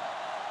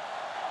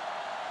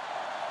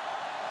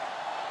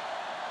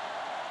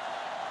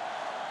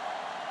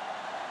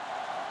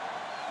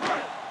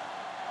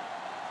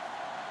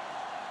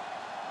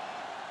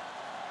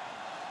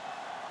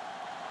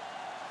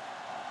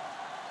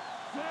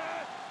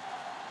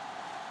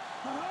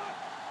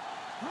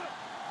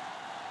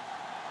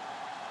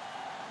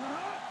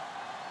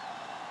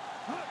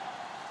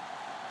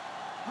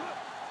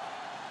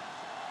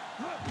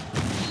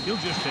 He'll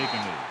just take a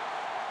knee.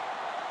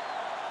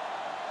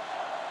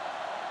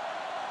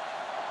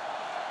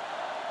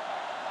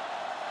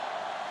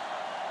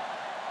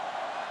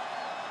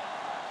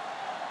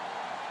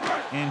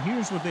 And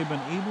here's what they've been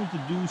able to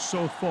do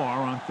so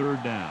far on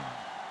third down.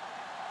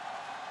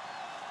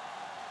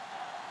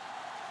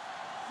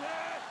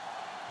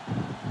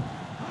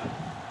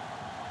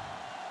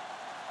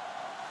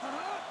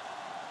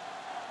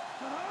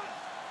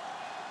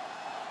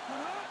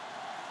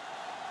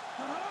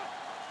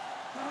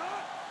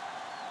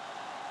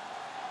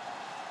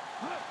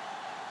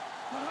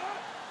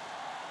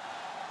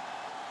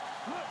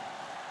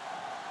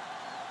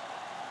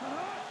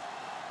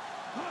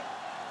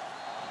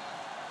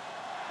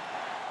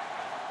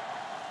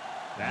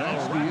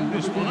 That'll wrap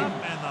this one up,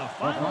 and the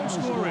final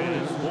score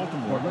is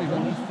Baltimore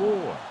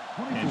 24,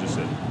 Kansas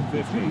City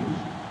 15.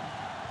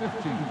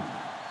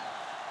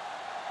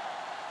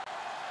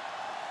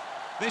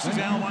 This is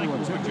Al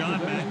Michaels with John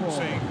Madden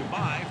saying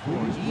goodbye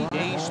for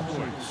EA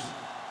Sports.